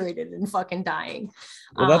dehydrated and fucking dying.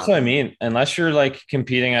 Well, that's what I mean. Unless you're like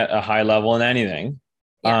competing at a high level in anything,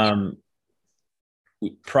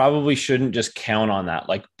 we probably shouldn't just count on that.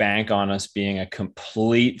 Like bank on us being a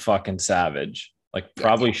complete fucking savage. Like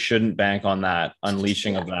probably shouldn't bank on that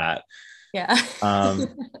unleashing of that. Yeah.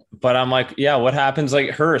 But I'm like, yeah, what happens like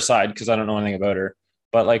her aside, because I don't know anything about her,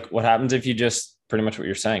 but like what happens if you just pretty much what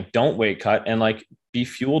you're saying, don't weight cut and like be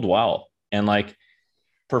fueled well and like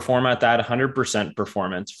perform at that 100%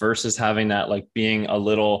 performance versus having that like being a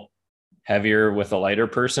little heavier with a lighter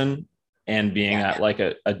person and being at like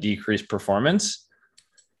a decreased performance.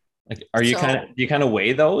 Like, are you do you kind of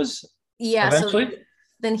weigh those? Yeah. Eventually? So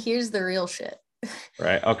then here's the real shit.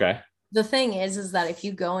 Right. Okay. The thing is that if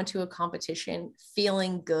you go into a competition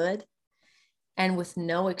feeling good and with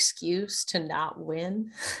no excuse to not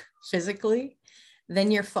win physically, then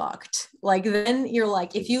you're fucked. Like, then you're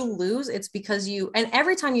like, if you lose, it's because and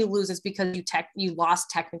every time you lose, it's because you lost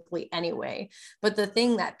technically anyway. But the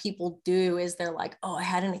thing that people do is they're like, oh, I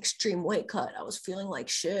had an extreme weight cut. I was feeling like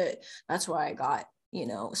shit. That's why I got,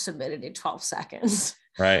 submitted in 12 seconds.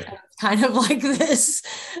 Right. Kind of like this,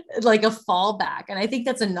 like a fallback. And I think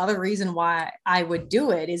that's another reason why I would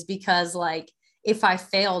do it, is because like, if I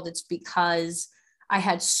failed, it's because I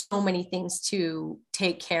had so many things to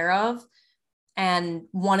take care of. And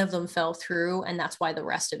one of them fell through, and that's why the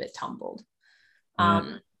rest of it tumbled.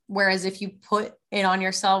 Whereas if you put it on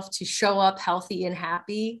yourself to show up healthy and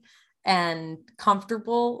happy and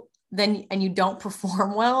comfortable, then, and you don't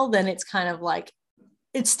perform well, then it's kind of like,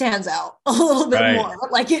 it stands out a little bit more.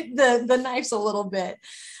 Like the knife's a little bit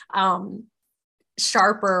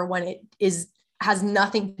sharper when it has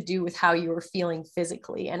nothing to do with how you were feeling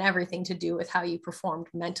physically and everything to do with how you performed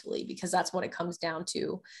mentally, because that's what it comes down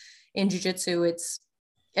to. In jiu-jitsu, it's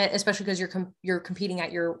especially because you're competing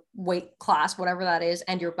at your weight class, whatever that is,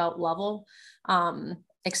 and your belt level,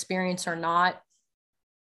 experience or not,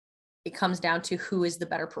 it comes down to who is the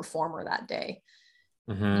better performer that day.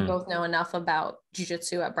 We both know enough about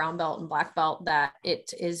jiu-jitsu at brown belt and black belt that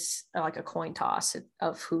it is like a coin toss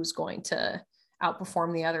of who's going to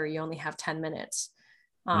outperform the other. You only have 10 minutes.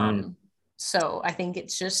 So I think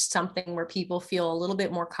it's just something where people feel a little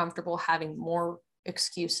bit more comfortable having more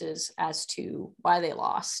excuses as to why they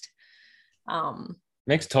lost.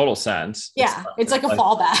 Makes total sense. Yeah, it's like a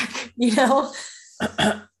fallback,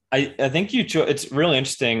 I think it's really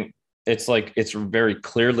interesting. It's like, it's very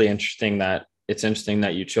clearly interesting that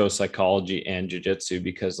you chose psychology and jiu-jitsu,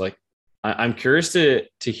 because like I'm curious to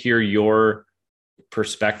hear your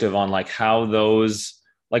perspective on like how those,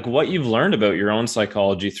 like what you've learned about your own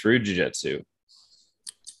psychology through jiu-jitsu.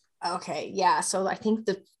 Okay. Yeah. So I think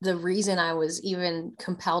the reason I was even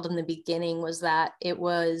compelled in the beginning was that it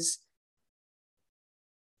was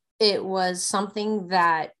something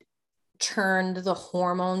that turned the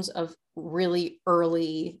hormones of really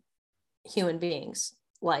early human beings,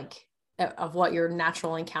 like of what your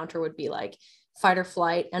natural encounter would be like. Fight or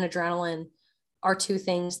flight and adrenaline are two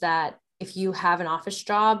things that if you have an office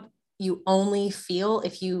job, you only feel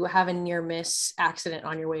if you have a near miss accident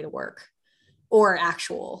on your way to work, or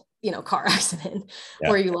actual, car accident,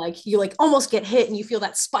 where you almost get hit and you feel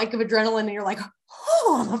that spike of adrenaline and you're like,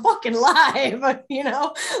 oh, I'm fucking live,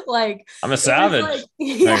 like I'm a savage. Like,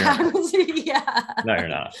 yeah. No, you're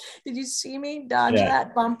not. Did you see me dodge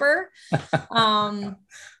that bumper?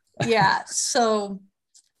 Yeah. So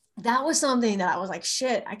that was something that I was like,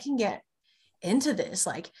 shit, I can get into this.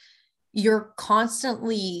 Like, you're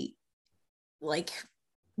constantly like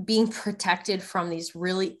being protected from these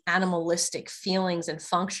really animalistic feelings and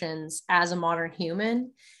functions as a modern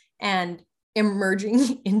human. and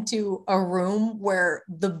emerging into a room where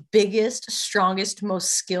the biggest, strongest,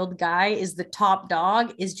 most skilled guy is the top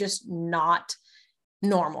dog is just not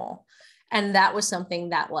normal. And that was something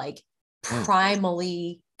that like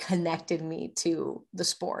primally connected me to the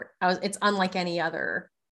sport. It's unlike any other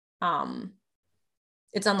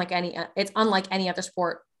it's unlike any other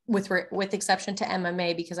sport with exception to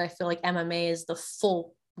MMA, because I feel like MMA is the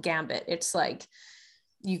full gambit. It's like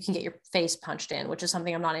you can get your face punched in, which is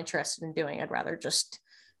something I'm not interested in doing. I'd rather just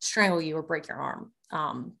strangle you or break your arm.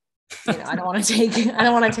 I don't want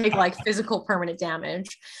to take like physical permanent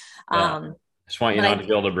damage. I just want you not to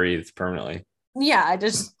be able to breathe permanently. Yeah, I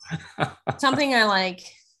just something I like,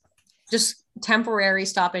 just temporary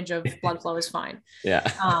stoppage of blood flow is fine.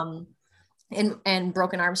 Yeah. And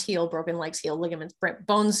broken arms heal, broken legs heal, ligaments,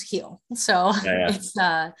 bones heal. So it's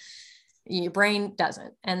your brain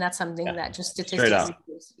doesn't, and that's something that just statistically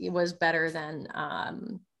was better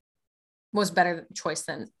choice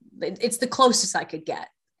than it's the closest I could get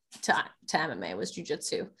to MMA was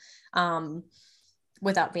jiu-jitsu,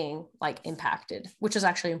 without being like impacted, which is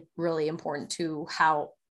actually really important to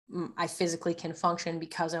how I physically can function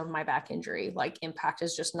because of my back injury. Like impact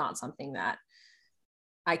is just not something that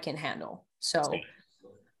I can handle. So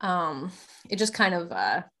it just kind of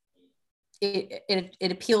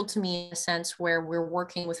it appealed to me in a sense where we're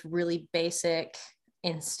working with really basic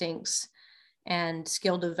instincts, and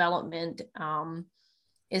skill development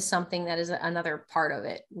is something that is another part of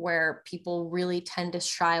it, where people really tend to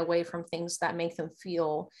shy away from things that make them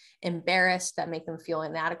feel embarrassed, that make them feel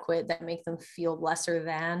inadequate, that make them feel lesser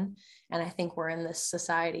than. And I think we're in this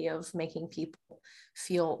society of making people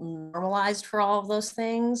feel normalized for all of those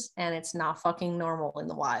things, and it's not fucking normal in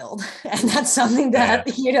the wild. And that's something that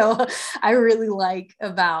I really like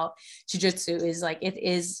about jiu-jitsu, is like it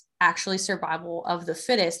is actually survival of the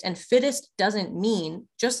fittest, and fittest doesn't mean,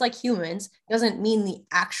 just like humans, doesn't mean the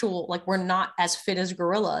actual, like we're not as fit as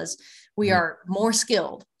gorillas, we are more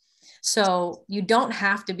skilled. So you don't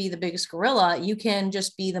have to be the biggest gorilla, you can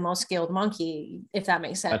just be the most skilled monkey, if that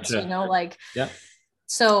makes sense.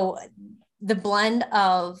 So the blend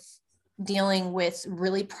of dealing with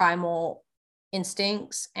really primal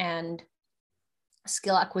instincts and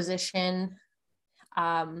skill acquisition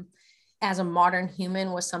as a modern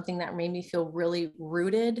human was something that made me feel really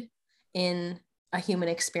rooted in a human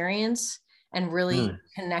experience and really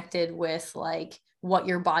connected with like what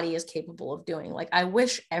your body is capable of doing. Like I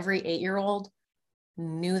wish every 8-year-old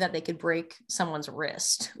knew that they could break someone's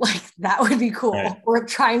wrist. Like that would be cool. Right. Or a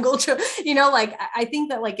triangle, like I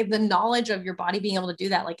think that like the knowledge of your body being able to do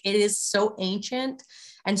that, like it is so ancient.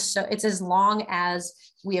 And so it's as long as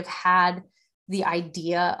we have had the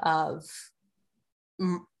idea of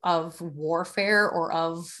warfare or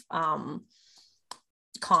of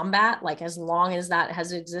combat, like as long as that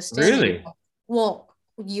has existed. Really? Well,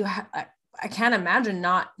 I can't imagine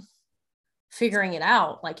not figuring it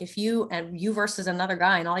out. Like if you versus another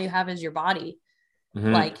guy and all you have is your body,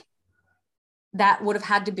 like that would have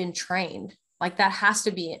had to been trained. Like that has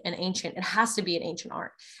to be an ancient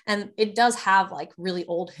art. And it does have like really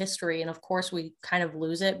old history. And of course we kind of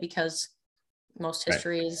lose it because most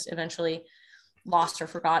history is eventually lost or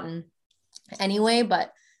forgotten anyway.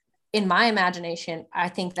 But in my imagination, I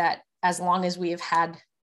think that as long as we have had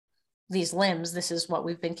these limbs, this is what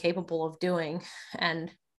we've been capable of doing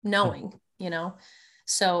and knowing,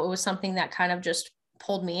 so it was something that kind of just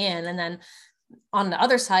pulled me in. And then on the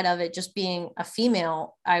other side of it, just being a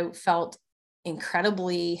female, I felt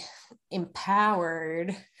incredibly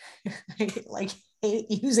empowered. Like hate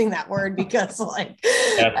using that word because like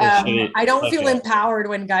I don't feel empowered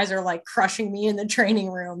when guys are like crushing me in the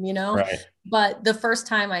training room, Right. But the first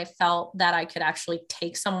time I felt that I could actually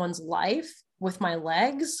take someone's life with my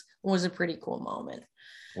legs was a pretty cool moment.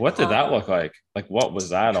 What did that look like? Like, what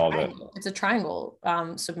was that all about? It's a triangle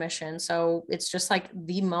submission. So it's just like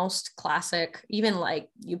the most classic, even like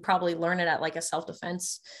you probably learn it at like a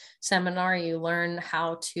self-defense seminar. You learn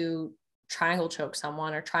how to triangle choke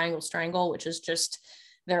someone or triangle strangle, which is just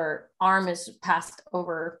their arm is passed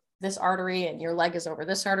over this artery and your leg is over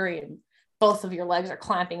this artery and both of your legs are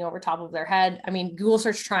clamping over top of their head. I mean, Google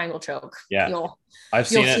search triangle choke. Yeah. I've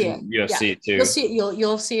seen it in UFC too.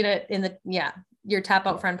 You'll see it in the, your tap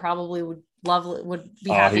out friend probably would be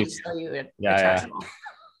happy to show you it.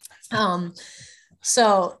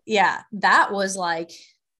 So that was like,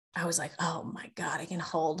 I was like, oh my God, I can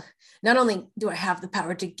hold, not only do I have the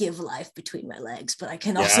power to give life between my legs, but I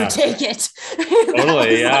can also take it.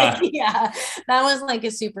 Totally. That was like a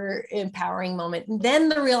super empowering moment. And then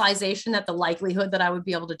the realization that the likelihood that I would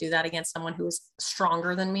be able to do that against someone who was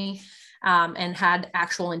stronger than me and had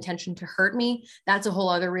actual intention to hurt me, that's a whole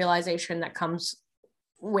other realization that comes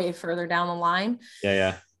way further down the line.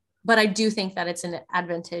 Yeah. But I do think that it's an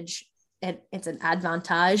advantage. It's an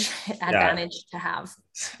advantage to have,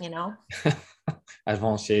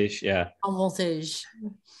 Advantage. Yeah. Advantage.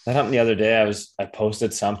 That happened the other day. I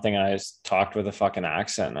posted something and I just talked with a fucking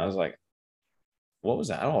accent and I was like, what was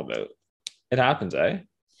that all about? It happens, eh?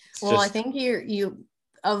 I think you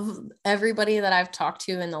of everybody that I've talked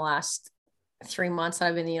to in the last 3 months that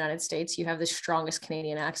I've been in the United States, you have the strongest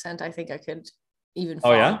Canadian accent. I think I could even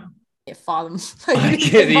them. I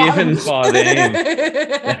could even fall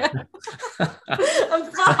them.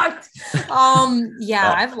 I'm fucked.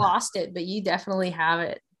 I've lost it, but you definitely have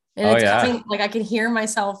it. And it's coming, like I can hear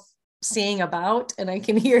myself saying about, and I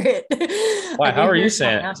can hear it. Why? How are you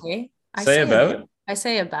saying it? Say about? I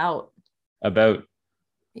say about. About.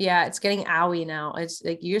 Yeah, it's getting owie now. It's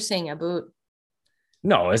like you're saying about.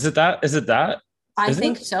 No, is it that? I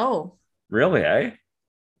think so. Really, eh?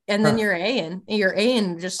 And then you're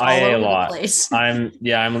A-ing just all over the place. I'm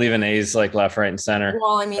leaving A's like left, right, and center.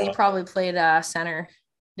 Well, I mean, you probably played center,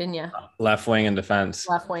 didn't you? Left wing and defense.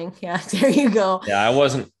 Left wing. Yeah, there you go. Yeah,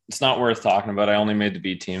 it's not worth talking about. I only made the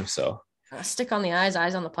B team, so. Stick on the eyes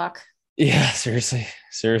on the puck. Yeah, seriously.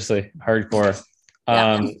 Hardcore.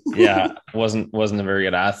 Wasn't a very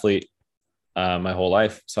good athlete my whole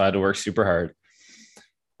life, so I had to work super hard.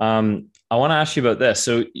 I want to ask you about this.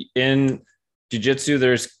 So in jiu-jitsu,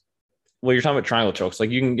 you're talking about triangle chokes,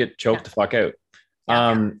 like you can get choked the fuck out.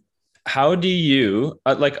 How do you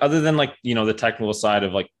like, other than like, the technical side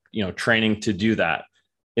of like, training to do that,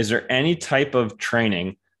 is there any type of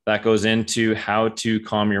training that goes into how to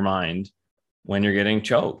calm your mind when you're getting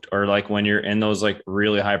choked, or like when you're in those like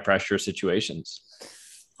really high pressure situations?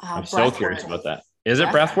 I'm so curious about that. Is it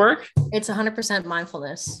breath work? It's 100%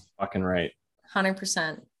 mindfulness. Fucking right.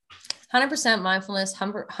 100% mindfulness,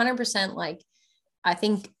 100% like, I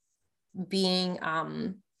think being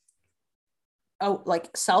like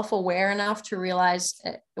self-aware enough to realize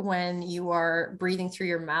when you are breathing through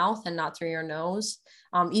your mouth and not through your nose.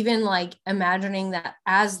 Even like imagining that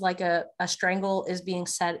as like a strangle is being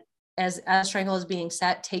set, as a strangle is being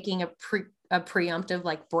set, taking a preemptive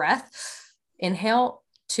like breath, inhale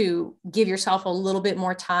to give yourself a little bit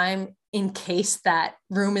more time in case that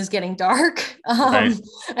room is getting dark. And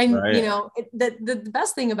the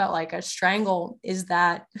best thing about like a strangle is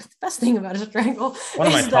that one of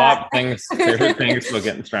my top favorite things about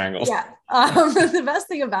getting strangled. Yeah. The best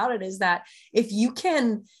thing about it is that if you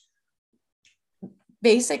can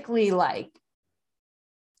basically like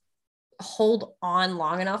hold on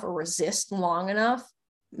long enough or resist long enough,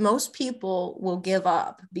 most people will give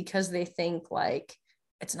up because they think like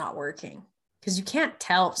it's not working. Because you can't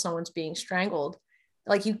tell if someone's being strangled.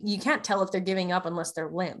 Like you can't tell if they're giving up unless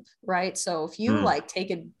they're limp, right? So if you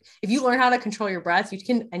if you learn how to control your breath,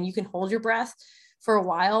 you can hold your breath for a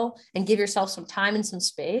while and give yourself some time and some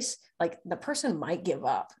space, like the person might give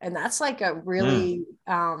up. And that's like a really,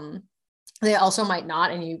 they also might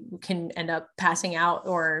not, and you can end up passing out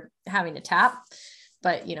or having to tap,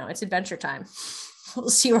 but it's adventure time. We'll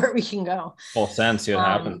see where we can go. Full sense, see what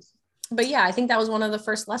happens. But yeah, I think that was one of the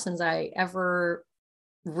first lessons I ever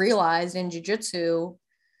realized in jiu-jitsu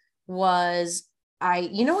was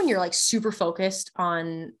when you're like super focused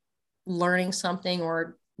on learning something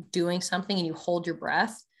or doing something and you hold your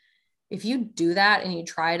breath, if you do that and you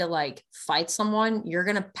try to like fight someone, you're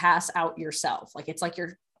going to pass out yourself. Like, it's like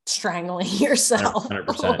you're strangling yourself.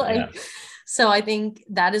 100%, like, so I think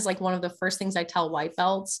that is like one of the first things I tell white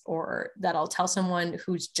belts, or that I'll tell someone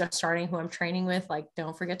who's just starting, who I'm training with, like,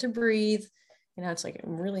 don't forget to breathe. It's like a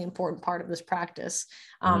really important part of this practice.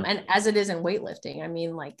 And as it is in weightlifting, I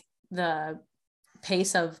mean, like the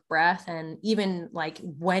pace of breath and even like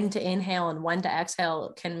when to inhale and when to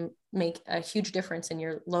exhale can make a huge difference in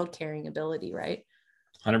your load carrying ability, right?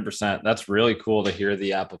 100%. That's really cool to hear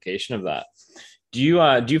the application of that. Do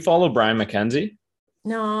you follow Brian McKenzie?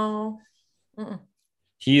 No. Mm-mm.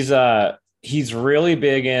 He's really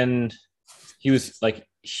big he was like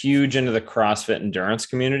huge into the CrossFit endurance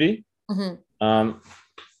community. I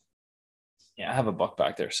have a book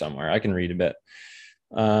back there somewhere. I can read a bit.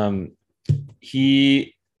 I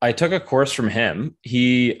took a course from him.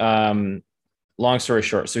 Long story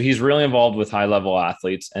short, so he's really involved with high level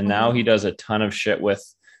athletes, and now he does a ton of shit with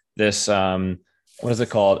this, what is it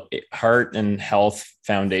called? Heart and Health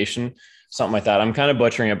Foundation, something like that. I'm kind of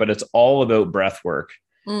butchering it, but it's all about breath work.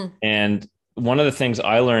 And one of the things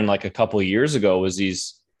I learned like a couple of years ago was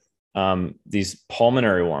these these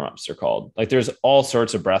pulmonary warm-ups are called. Like there's all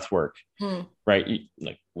sorts of breath work, right?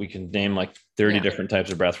 Like we can name like 30 different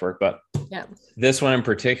types of breath work, but this one in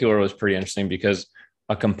particular was pretty interesting because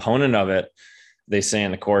a component of it, they say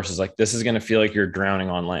in the course, is like, this is going to feel like you're drowning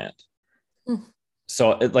on land.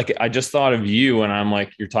 So like, I just thought of you and I'm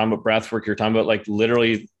like, you're talking about breath work. You're talking about like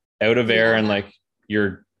literally out of air and like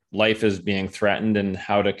your life is being threatened and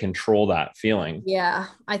how to control that feeling. Yeah.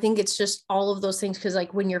 I think it's just all of those things. Cause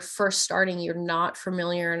like when you're first starting, you're not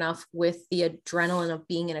familiar enough with the adrenaline of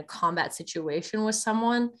being in a combat situation with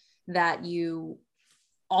someone that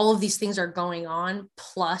all of these things are going on.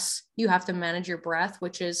 Plus you have to manage your breath,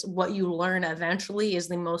 which is what you learn eventually is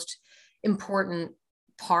the most important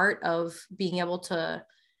part of being able to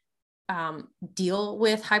deal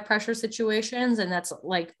with high pressure situations. And that's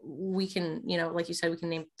like, we can, like you said, we can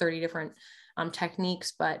name 30 different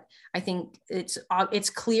techniques, but I think it's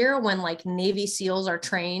clear when like Navy SEALs are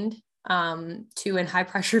trained to in high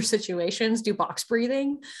pressure situations do box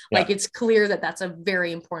breathing. Like it's clear that that's a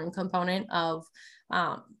very important component of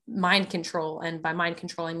mind control. And by mind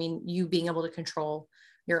control, I mean you being able to control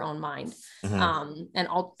your own mind, and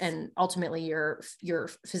ultimately your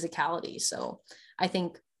physicality. So I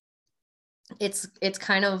think it's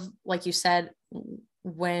kind of like you said,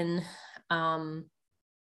 when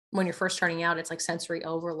you're first starting out, it's like sensory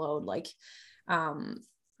overload, like, and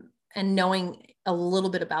knowing a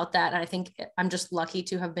little bit about that. And I think I'm just lucky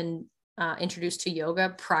to have been introduced to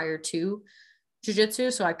yoga prior to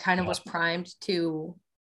jiu-jitsu. So I kind of was primed to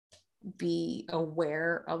be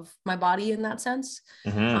aware of my body in that sense.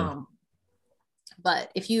 But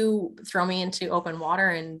if you throw me into open water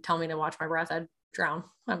and tell me to watch my breath, I'd drown.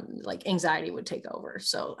 Like anxiety would take over.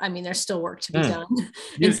 So, I mean, there's still work to be done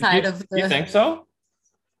inside of the. You think so?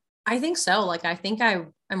 I think so. Like, I think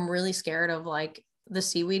I'm really scared of like the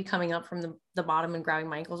seaweed coming up from the bottom and grabbing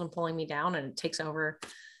my ankles and pulling me down, and it takes over.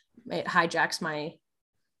 It hijacks my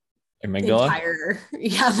amygdala?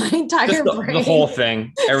 my entire brain. The whole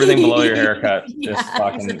thing, everything below your haircut is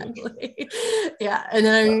fucking. Exactly. Yeah. And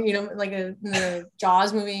then, like in the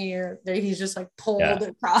Jaws movie, he's just like pulled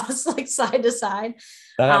across like side to side.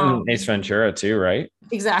 That happened in Ace Ventura too, right?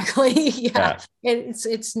 Exactly. Yeah.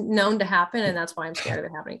 It's known to happen, and that's why I'm scared of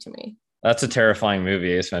it happening to me. That's a terrifying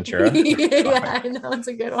movie, Ace Ventura. Yeah, I know, it's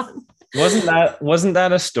a good one. Wasn't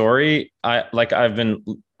that a story? I've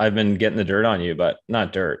been getting the dirt on you, but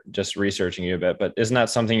not dirt, just researching you a bit. But isn't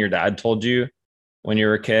that something your dad told you when you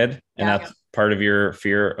were a kid? And that's part of your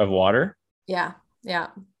fear of water? Yeah. Yeah.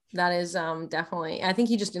 That is definitely, I think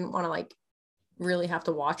he just didn't want to like really have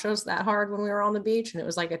to watch us that hard when we were on the beach. And it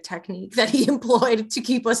was like a technique that he employed to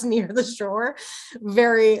keep us near the shore.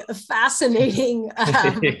 Very fascinating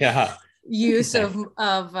use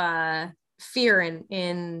of fear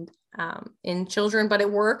in children, but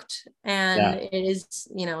it worked. And it is,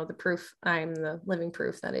 the proof. I'm the living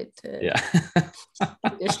proof that it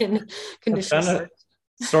condition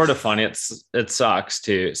sort of funny. It sucks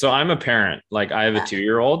too. So I'm a parent, like I have a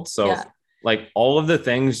 2-year-old. So like all of the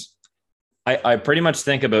things, I pretty much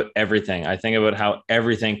think about everything. I think about how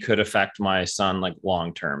everything could affect my son, like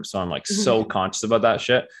long-term. So I'm like so conscious about that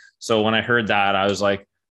shit. So when I heard that, I was like,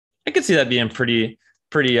 I could see that being pretty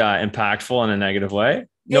impactful in a negative way.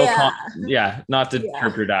 Not to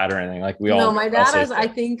trip your dad or anything. Like my dad is, I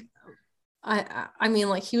think, I mean,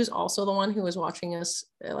 like he was also the one who was watching us,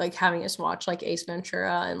 like having us watch like Ace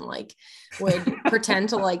Ventura, and like would pretend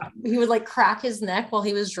to like, he would like crack his neck while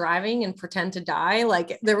he was driving and pretend to die.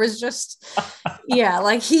 Like there was just,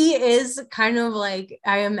 like he is kind of like,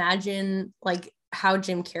 I imagine like how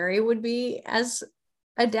Jim Carrey would be as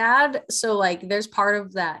a dad. So like, there's part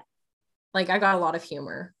of that. Like I got a lot of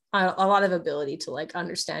humor, a lot of ability to like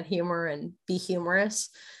understand humor and be humorous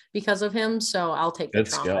because of him. So I'll take the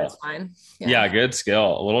trauma. Skill. It's fine. Yeah, good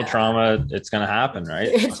skill. A little trauma, it's gonna happen, right?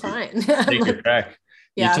 It's fine. Take your pick.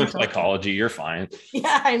 You took psychology, you're fine.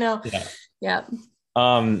 Yeah, I know. Yeah.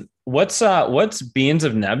 What's Beans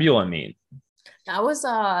of Nebula mean? That was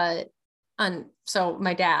so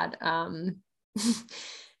my dad,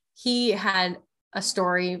 he had a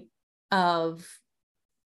story of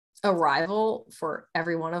arrival for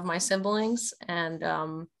every one of my siblings,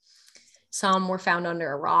 and some were found under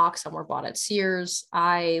a rock, some were bought at Sears.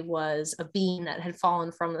 I was a bean that had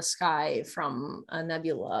fallen from the sky from a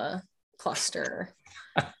nebula cluster.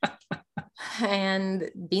 And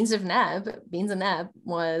Beans of Neb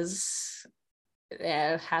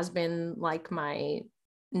has been like my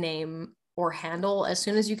name or handle. As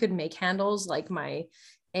soon as you could make handles, like my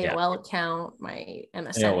AOL account, my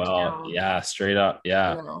MSN account. Yeah, straight up.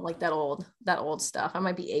 Yeah. Like that old stuff. I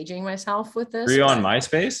might be aging myself with this. Were you on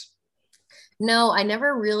MySpace? No, I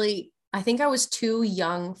never really, I think I was too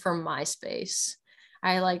young for MySpace.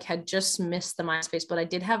 I like had just missed the MySpace, but I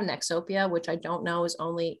did have Nexopia, which I don't know is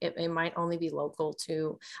only, it might only be local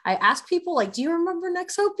to, I asked people like, do you remember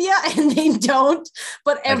Nexopia? And they don't,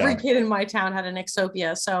 but every kid in my town had a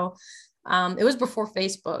Nexopia. So it was before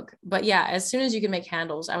Facebook, but yeah, as soon as you can make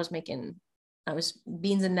handles, I was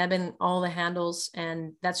Beans and Nebbin, all the handles.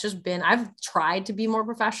 And that's just been, I've tried to be more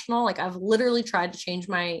professional. Like I've literally tried to change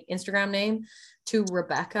my Instagram name to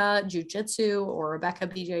Rebecca Jiu-Jitsu or Rebecca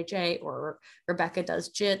BJJ or Rebecca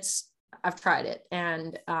Does Jits. I've tried it.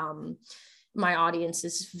 And my audience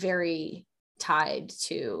is very tied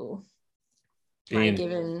to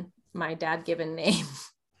my dad given name.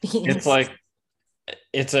 Beans. It's like,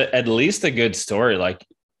 it's at least a good story. Like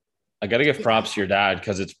I got to give props to your dad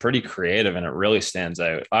because it's pretty creative and it really stands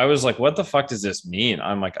out. I was like, what the fuck does this mean?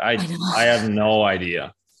 I'm like, I have no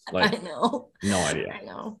idea. Like, I know. No idea. I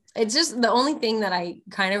know. It's just the only thing that I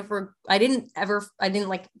kind of, I didn't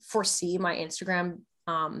like foresee my Instagram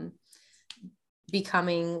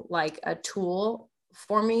becoming like a tool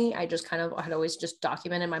for me. I just kind of had always just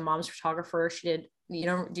documented. My mom's a photographer. She did,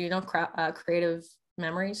 do you know Creative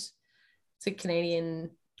Memories? It's a Canadian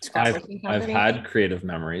scrapbooking company. I've had Creative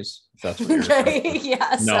Memories. If that's what you're okay.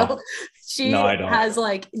 Yeah. No. So she has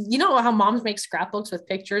like, you know how moms make scrapbooks with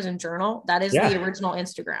pictures and journal? That is the original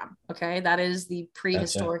Instagram. Okay. That is the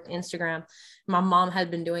prehistoric Instagram. My mom had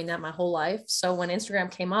been doing that my whole life. So when Instagram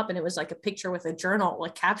came up and it was like a picture with a journal,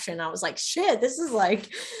 like caption, I was like, shit, this is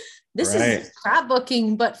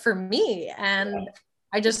scrapbooking, but for me. And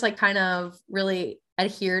I just like kind of really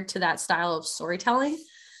adhered to that style of storytelling.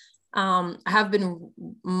 I have been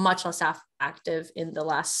much less active in the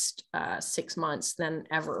last 6 months than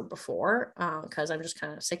ever before because I'm just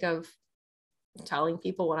kind of sick of telling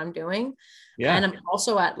people what I'm doing. Yeah. And I'm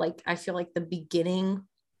also at like, I feel like the beginning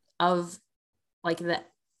of like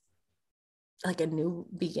a new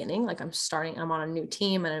beginning. Like I'm on a new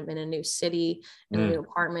team and I'm in a new city, in a new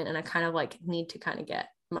apartment. And I kind of like need to kind of get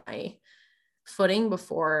my footing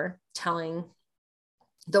before telling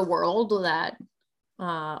the world that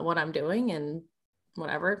what I'm doing and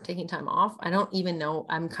whatever, taking time off. I don't even know.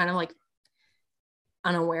 I'm kind of like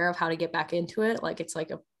unaware of how to get back into it. Like it's like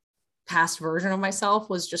a past version of myself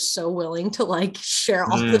was just so willing to like share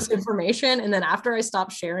all this information. And then after I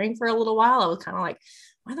stopped sharing for a little while, I was kind of like,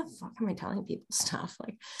 why the fuck am I telling people stuff?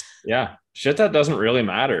 Like, yeah, shit that doesn't really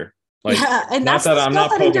matter. Like, yeah, and that's the stuff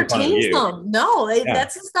that entertains them. No,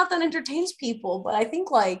 that's the stuff that entertains people. But I think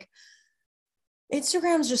like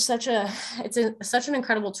Instagram's just such an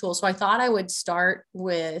incredible tool. So I thought I would start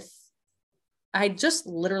with, I just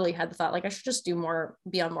literally had the thought, like, I should just be on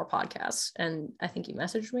more podcasts. And I think you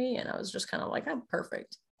messaged me and I was just kind of like, I'm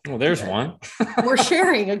perfect. Well, there's one. We're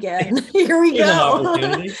sharing again. Here we go.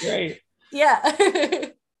 Great. Yeah.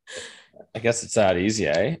 I guess it's that easy,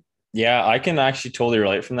 eh? Yeah, I can actually totally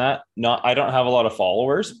relate from that. I don't have a lot of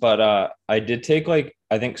followers, but I did take like,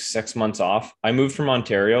 I think 6 months off. I moved from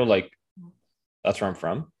Ontario, like, that's where I'm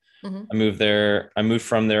from. Mm-hmm. I moved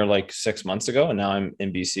from there like 6 months ago and now I'm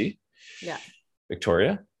in BC. Yeah.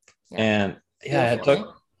 Victoria. Yeah. And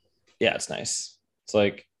it's nice. It's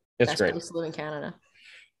like, it's great. Place to live in Canada.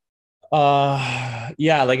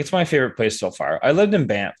 Yeah, like it's my favorite place so far. I lived in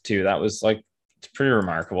Banff too. That was like, it's pretty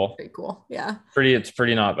remarkable. Pretty cool. Yeah. It's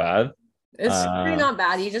pretty not bad. It's pretty not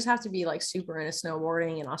bad. You just have to be like super into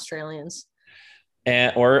snowboarding and Australians.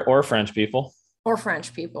 Or French people. Or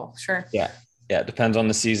French people. Sure. Yeah. Yeah, it depends on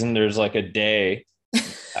the season. There's like a day.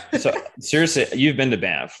 So seriously, you've been to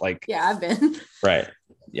Banff, like yeah, I've been. Right.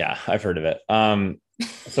 Yeah, I've heard of it.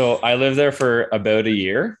 So I lived there for about a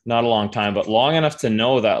year, not a long time, but long enough to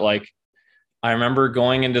know that like I remember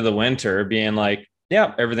going into the winter being like,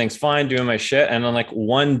 yeah, everything's fine, doing my shit. And then like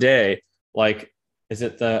one day, like, is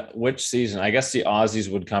it which season? I guess the Aussies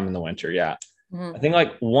would come in the winter. Yeah. Mm-hmm. I think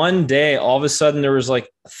like one day, all of a sudden there was like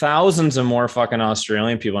thousands of more fucking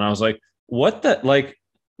Australian people. And I was like, what the, like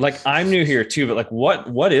I'm new here too, but like,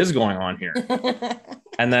 what is going on here?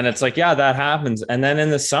 And then it's like, yeah, that happens. And then in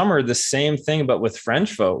the summer, the same thing, but with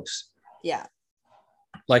French folks. Yeah.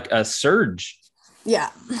 Like a surge. Yeah.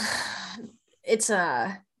 It's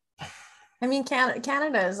I mean,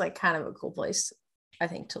 Canada is like kind of a cool place, I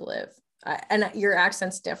think, to live. And your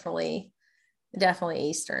accent's definitely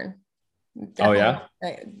Eastern. Definitely, oh yeah.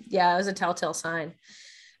 Yeah. It was a telltale sign.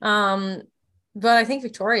 But I think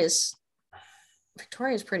Victoria is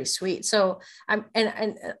pretty sweet. So and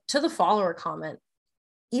to the follower comment,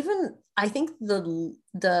 even I think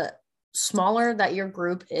the smaller that your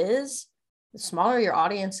group is, the smaller your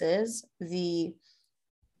audience is, the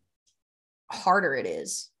harder it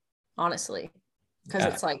is, honestly. because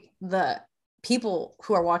it's like the people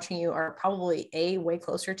who are watching you are probably way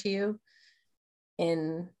closer to you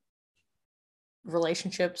in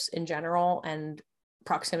relationships in general and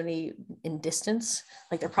proximity in distance.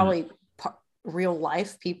 Like they're probably real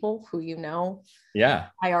life people who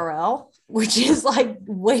IRL, which is like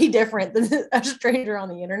way different than a stranger on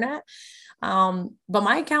the internet. But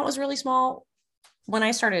my account was really small when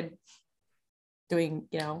I started doing,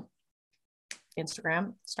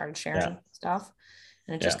 Instagram, started sharing stuff,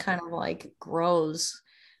 and it just kind of like grows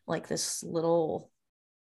like this little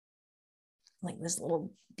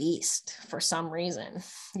beast for some reason.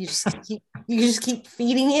 You just keep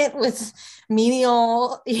feeding it with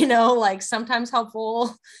menial, like sometimes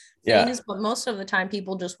helpful things, but most of the time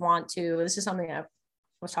people just want to, this is something I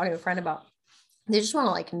was talking to a friend about, they just want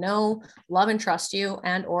to like know, love, and trust you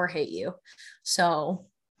and or hate you. So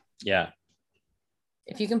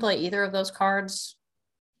if you can play either of those cards,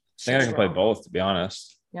 I think I can play both, to be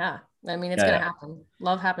honest. Yeah, I mean, it's gonna happen.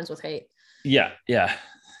 Love happens with hate. Yeah.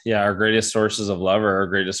 Our greatest sources of love are our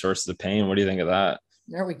greatest sources of pain. What do you think of that?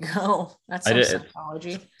 There we go. That's some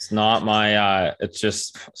psychology. It's not my it's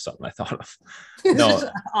just something I thought of. No, just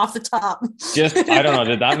off the top. Just I don't know.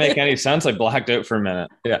 Did that make any sense? I blacked out for a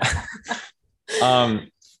minute. Yeah.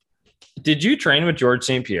 Did you train with George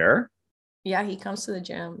St. Pierre? Yeah, he comes to the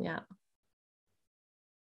gym. Yeah.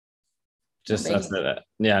 Just that's it.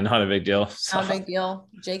 Yeah, not a big deal. Not a big deal.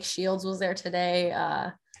 Jake Shields was there today.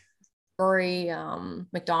 Rory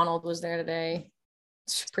McDonald was there today.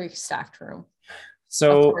 It's a pretty stacked room.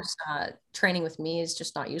 So of course, training with me is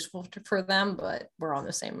just not useful for them, but we're on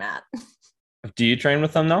the same mat. Do you train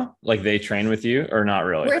with them though? Like they train with you or not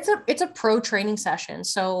really? It's a pro training session.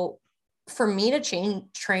 So for me to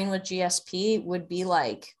train with GSP would be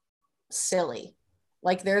like silly.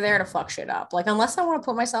 Like they're there to fuck shit up. Like unless I want to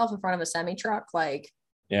put myself in front of a semi truck, like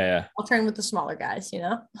I'll train with the smaller guys,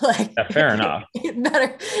 like fair enough.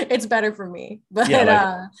 It's better for me, but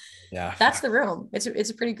that's the room.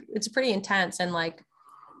 It's pretty intense. And like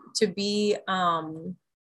to be kind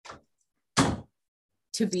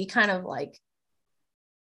of like,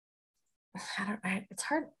 it's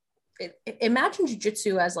hard. Imagine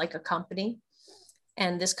jiu-jitsu as like a company,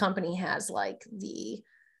 and this company has like the,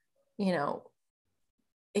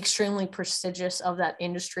 extremely prestigious of that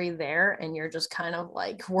industry there, and you're just kind of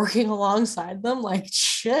like working alongside them, like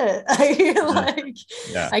shit.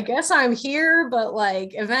 I guess I'm here, but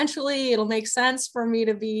like eventually it'll make sense for me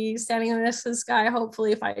to be standing next to this guy,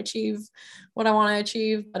 hopefully, if I achieve what I want to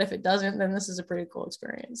achieve. But if it doesn't, then this is a pretty cool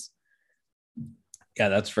experience. Yeah,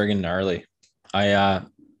 that's friggin' gnarly. I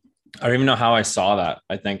don't even know how I saw that.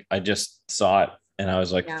 I think I just saw it and I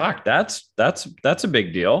was like, fuck, that's a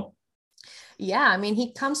big deal. Yeah, I mean,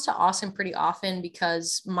 he comes to Austin pretty often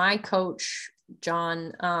because my coach,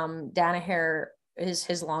 John Danaher, is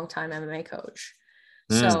his longtime MMA coach.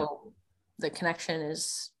 So the connection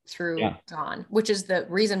is through John, which is the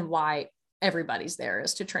reason why everybody's there,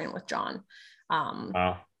 is to train with John.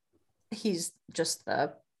 Wow. He's just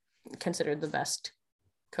considered the best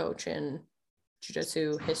coach in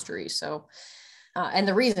jiu-jitsu history. So, and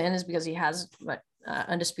the reason is because he has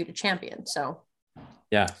undisputed champion. So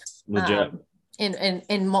yeah, legit.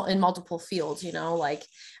 In multiple fields, like,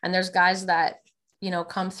 and there's guys that,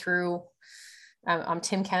 come through.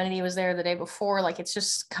 Tim Kennedy was there the day before. Like, it's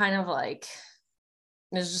just kind of like,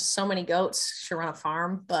 there's just so many goats should run a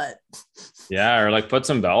farm, but or like put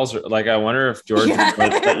some bells. Like, I wonder if George would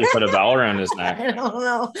let you put a bell around his neck. I don't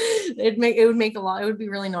know. It would be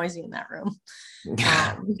really noisy in that room.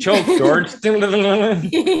 Choke, George.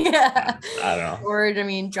 Yeah. I don't know.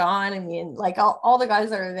 George, John, like all the guys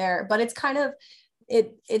that are there, but it's kind of,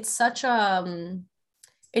 it's such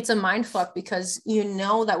it's a mind fuck, because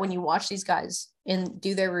that when you watch these guys and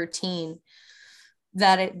do their routine,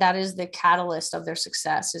 that is the catalyst of their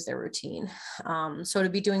success, is their routine. So to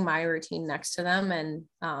be doing my routine next to them and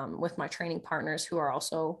with my training partners who are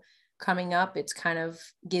also coming up, it's kind of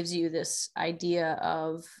gives you this idea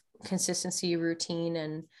of consistency,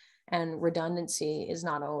 routine, and redundancy is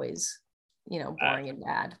not always, boring and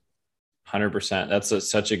bad. 100%. That's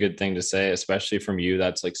such a good thing to say, especially from you.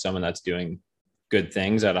 That's like someone that's doing good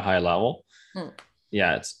things at a high level.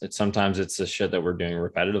 Yeah, it's sometimes it's the shit that we're doing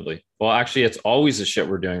repetitively. Well, actually, it's always the shit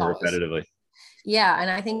we're doing repetitively. Yeah, and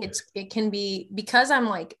I think it can be because I'm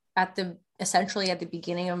like essentially at the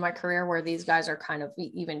beginning of my career, where these guys are kind of,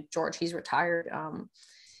 even George, he's retired,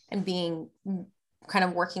 and being kind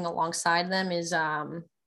of working alongside them is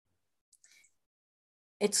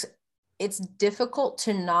it's difficult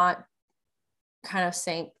to not kind of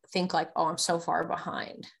think like, oh, I'm so far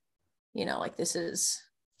behind, like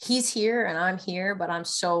he's here and I'm here, but I'm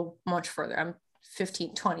so much further. I'm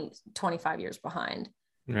 15, 20, 25 years behind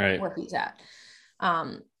Right. where he's at.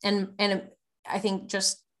 And I think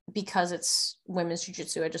just because it's women's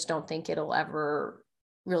jiu-jitsu, I just don't think it'll ever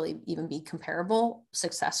really even be comparable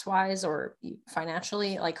success wise or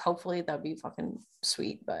financially. Like hopefully that'd be fucking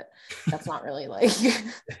sweet, but that's not really like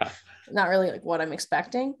not really like what I'm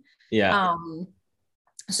expecting. Yeah.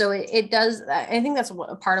 So it does. I think that's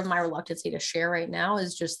a part of my reluctancy to share right now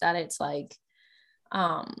is just that it's like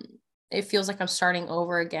it feels like I'm starting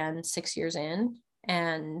over again 6 years in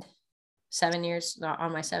and 7 years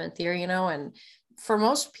on my 7th year, you know. And for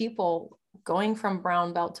most people, going from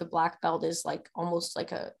brown belt to black belt is like almost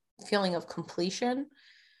like a feeling of completion.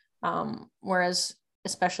 Whereas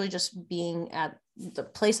especially just being at the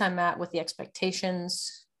place I'm at with the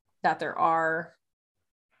expectations that there are,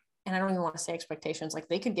 and I don't even want to say expectations, like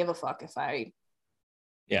they could give a fuck if I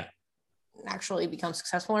actually become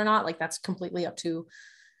successful or not. Like that's completely up to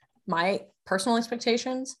my personal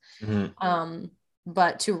expectations.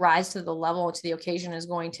 But to rise to the level, to the occasion is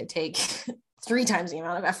going to take 3 times the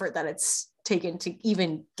amount of effort that it's taken to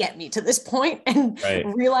even get me to this point. And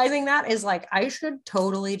realizing that is like, I should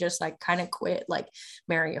totally just like kind of quit, like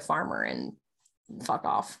marry a farmer and fuck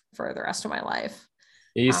off for the rest of my life.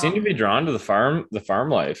 You seem to be drawn to the farm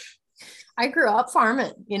life. I grew up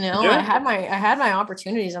farming, you know. I had my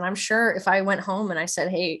opportunities, and I'm sure if I went home and I said,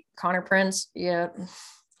 "Hey, Connor Prince, yeah,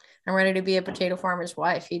 I'm ready to be a potato farmer's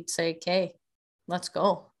wife," he'd say, "Okay, let's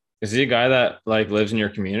go." Is he a guy that like lives in your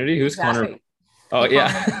community? Who's Connor? Oh, hey,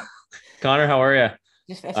 yeah. Connor. Connor, how are you?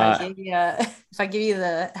 If I give you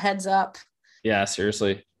the heads up. Yeah,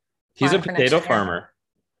 seriously. He's a potato farmer.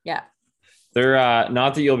 Yeah. They're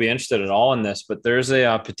not that you'll be interested at all in this, but there's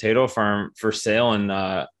a potato farm for sale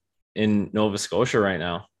in Nova Scotia right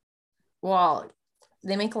now. Well,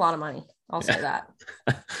 they make a lot of money. I'll say that.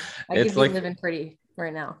 I could be living pretty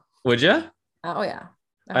right now. Would you? Oh yeah.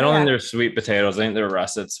 I don't think they're sweet potatoes. I think they're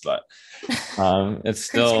russets, but it's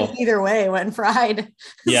still either way when fried.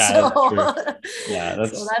 Yeah, so, that's true. Yeah,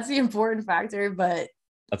 so that's the important factor. But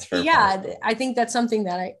that's fair. Yeah, point. I think that's something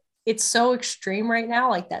that it's so extreme right now.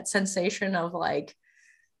 Like that sensation of like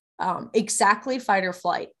exactly fight or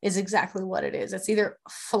flight is exactly what it is. It's either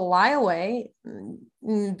fly away,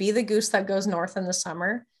 be the goose that goes north in the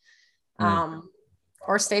summer,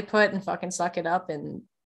 or stay put and fucking suck it up and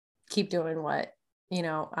keep doing what, you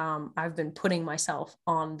know, I've been putting myself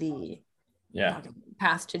on the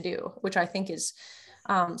path to do, which I think is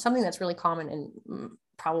something that's really common in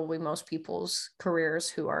probably most people's careers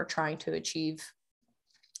who are trying to achieve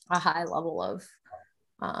a high level of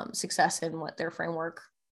success in what their framework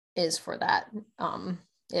is for that.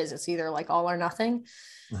 It's either like all or nothing.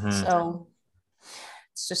 So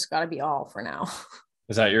it's just got to be all for now.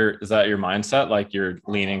 Is that your mindset? Like you're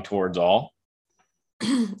leaning towards all?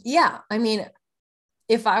 Yeah. I mean,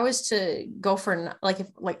 if I was to go for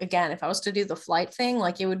if I was to do the flight thing,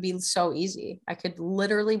 like it would be so easy. I could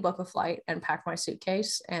literally book a flight and pack my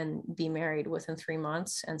suitcase and be married within 3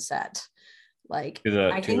 months and set. Like to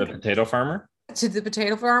the potato farmer? To the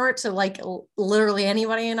potato farmer, to like literally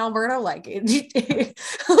anybody in Alberta, like like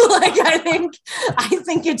I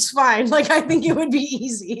think it's fine. Like I think it would be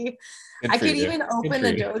easy. I could even open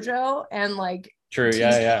the dojo and like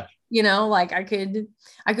you know, like I could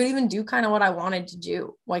even do kind of what I wanted to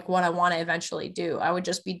do, like what I want to eventually do. I would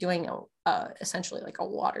just be doing essentially like a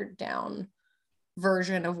watered down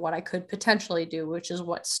version of what I could potentially do, which is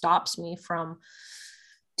what stops me from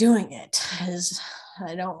doing it, is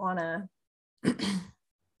I don't want to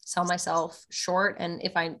sell myself short. And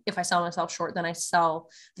if I sell myself short, then I sell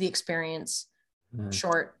the experience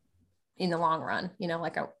short in the long run. You know,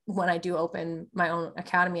 like when I do open my own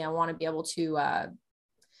academy, I want to be able to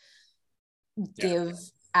give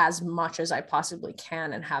as much as I possibly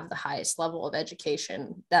can and have the highest level of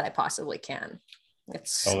education that I possibly can.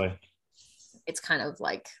 It's kind of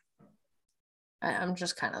like, I'm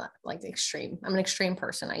just kind of like the extreme. I'm an extreme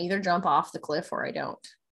person. I either jump off the cliff or I don't.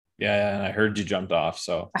 Yeah, and I heard you jumped off.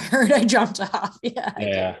 So I heard I jumped off.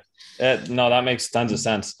 Yeah. No, that makes tons of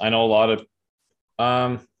sense. I know a lot of,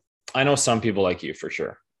 I know some people like you for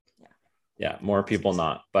sure. Yeah, more people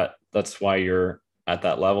not, but that's why you're at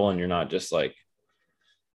that level and you're not just like,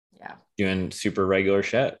 doing super regular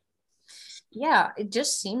shit. Yeah, it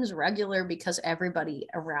just seems regular because everybody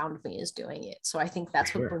around me is doing it. So I think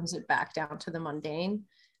that's what brings it back down to the mundane.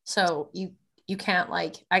 So you can't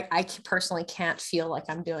like, I personally can't feel like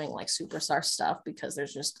I'm doing like superstar stuff because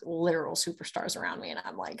there's just literal superstars around me and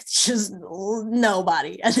I'm like just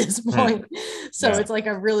nobody at this point. So it's like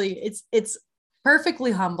it's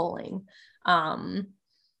perfectly humbling.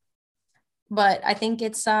 But I think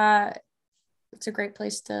it's a great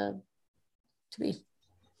place to to be.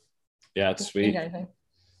 Yeah, it's sweet. Anything.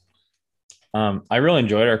 I really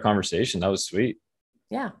enjoyed our conversation. That was sweet.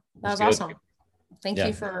 Yeah, that was good. awesome. Thank Yeah.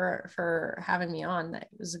 you for having me on. That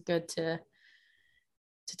was good to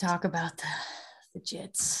talk about the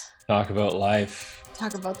jits. Talk about life.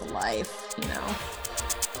 Talk about the life, you know.